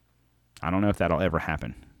 I don't know if that'll ever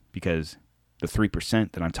happen, because the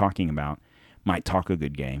 3% that I'm talking about might talk a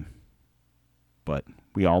good game, but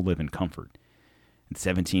we all live in comfort. In the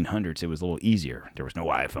 1700s, it was a little easier. There was no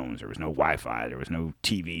iPhones, there was no Wi-Fi, there was no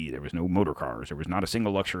TV, there was no motor cars, there was not a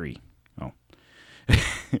single luxury. Oh,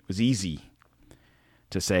 it was easy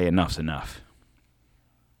to say enough's enough.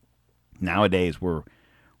 Nowadays, we're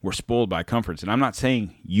spoiled by comforts, and I'm not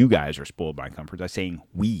saying you guys are spoiled by comforts. I'm saying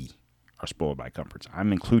we are spoiled by comforts.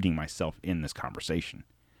 I'm including myself in this conversation.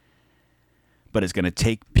 But it's going to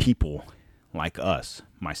take people like us,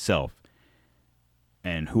 myself,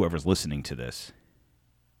 and whoever's listening to this,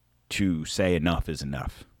 to say enough is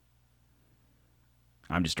enough.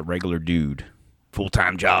 I'm just a regular dude,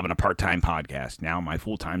 full-time job and a part-time podcast. Now my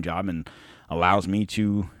full-time job allows me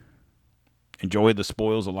to enjoy the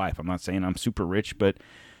spoils of life. I'm not saying I'm super rich, but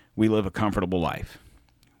we live a comfortable life.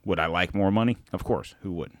 Would I like more money? Of course.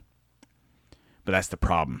 Who wouldn't? But that's the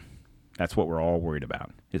problem. That's what we're all worried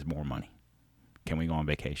about, is more money. Can we go on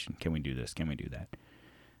vacation? Can we do this? Can we do that?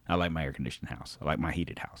 I like my air-conditioned house. I like my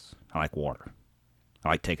heated house. I like water. I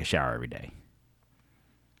like to take a shower every day.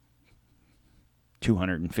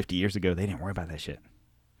 250 years ago, they didn't worry about that shit.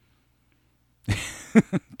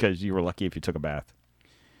 Because you were lucky if you took a bath.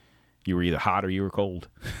 You were either hot or you were cold.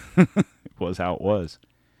 It was how it was.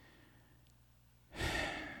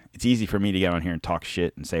 It's easy for me to get on here and talk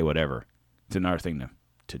shit and say whatever. It's another thing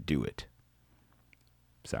to do it.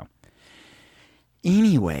 So,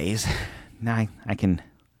 anyways, now I can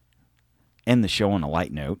end the show on a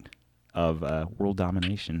light note of world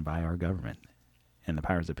domination by our government and the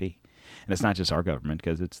powers that be. And it's not just our government,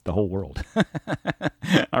 because it's the whole world.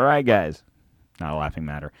 All right, guys. Not a laughing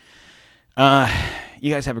matter.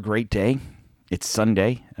 You guys have a great day. It's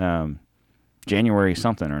Sunday, January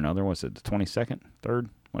something or another. What's it, the 22nd? 3rd?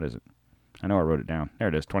 What is it? I know I wrote it down. There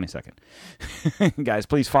it is, 22nd. Guys,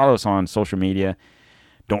 please follow us on social media.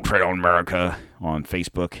 Don't Tread on America on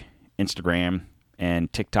Facebook, Instagram,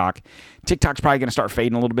 and TikTok. TikTok's probably going to start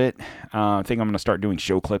fading a little bit. I think I'm going to start doing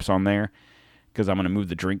show clips on there because I'm going to move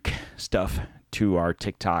the drink stuff to our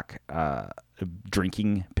TikTok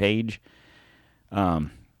drinking page.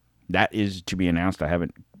 That is to be announced.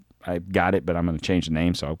 I got it, but I'm going to change the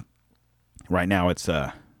name. So right now it's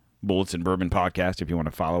Bullets and Bourbon Podcast. If you want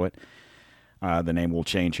to follow it, the name will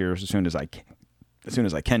change here as soon as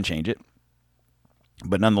I can change it.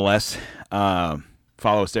 But nonetheless,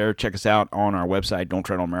 follow us there. Check us out on our website,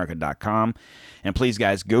 don'ttreadonamerica.com. And please,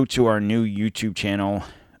 guys, go to our new YouTube channel,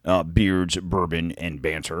 Beards, Bourbon, and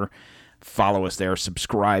Banter. Follow us there.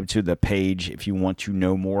 Subscribe to the page if you want to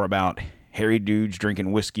know more about hairy dudes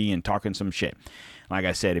drinking whiskey and talking some shit. Like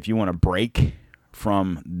I said, if you want to break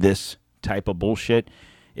from this type of bullshit,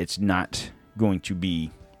 it's not going to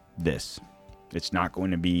be this. It's not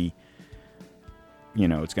going to be,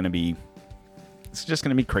 it's just going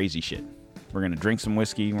to be crazy shit. We're going to drink some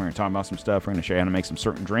whiskey. We're going to talk about some stuff. We're going to show you how to make some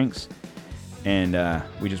certain drinks. And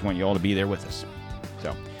we just want you all to be there with us.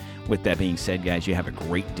 So with that being said, guys, you have a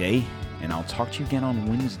great day. And I'll talk to you again on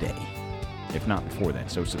Wednesday, if not before then.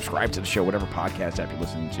 So subscribe to the show, whatever podcast app you're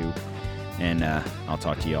listening to. And I'll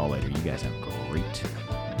talk to you all later. You guys have a great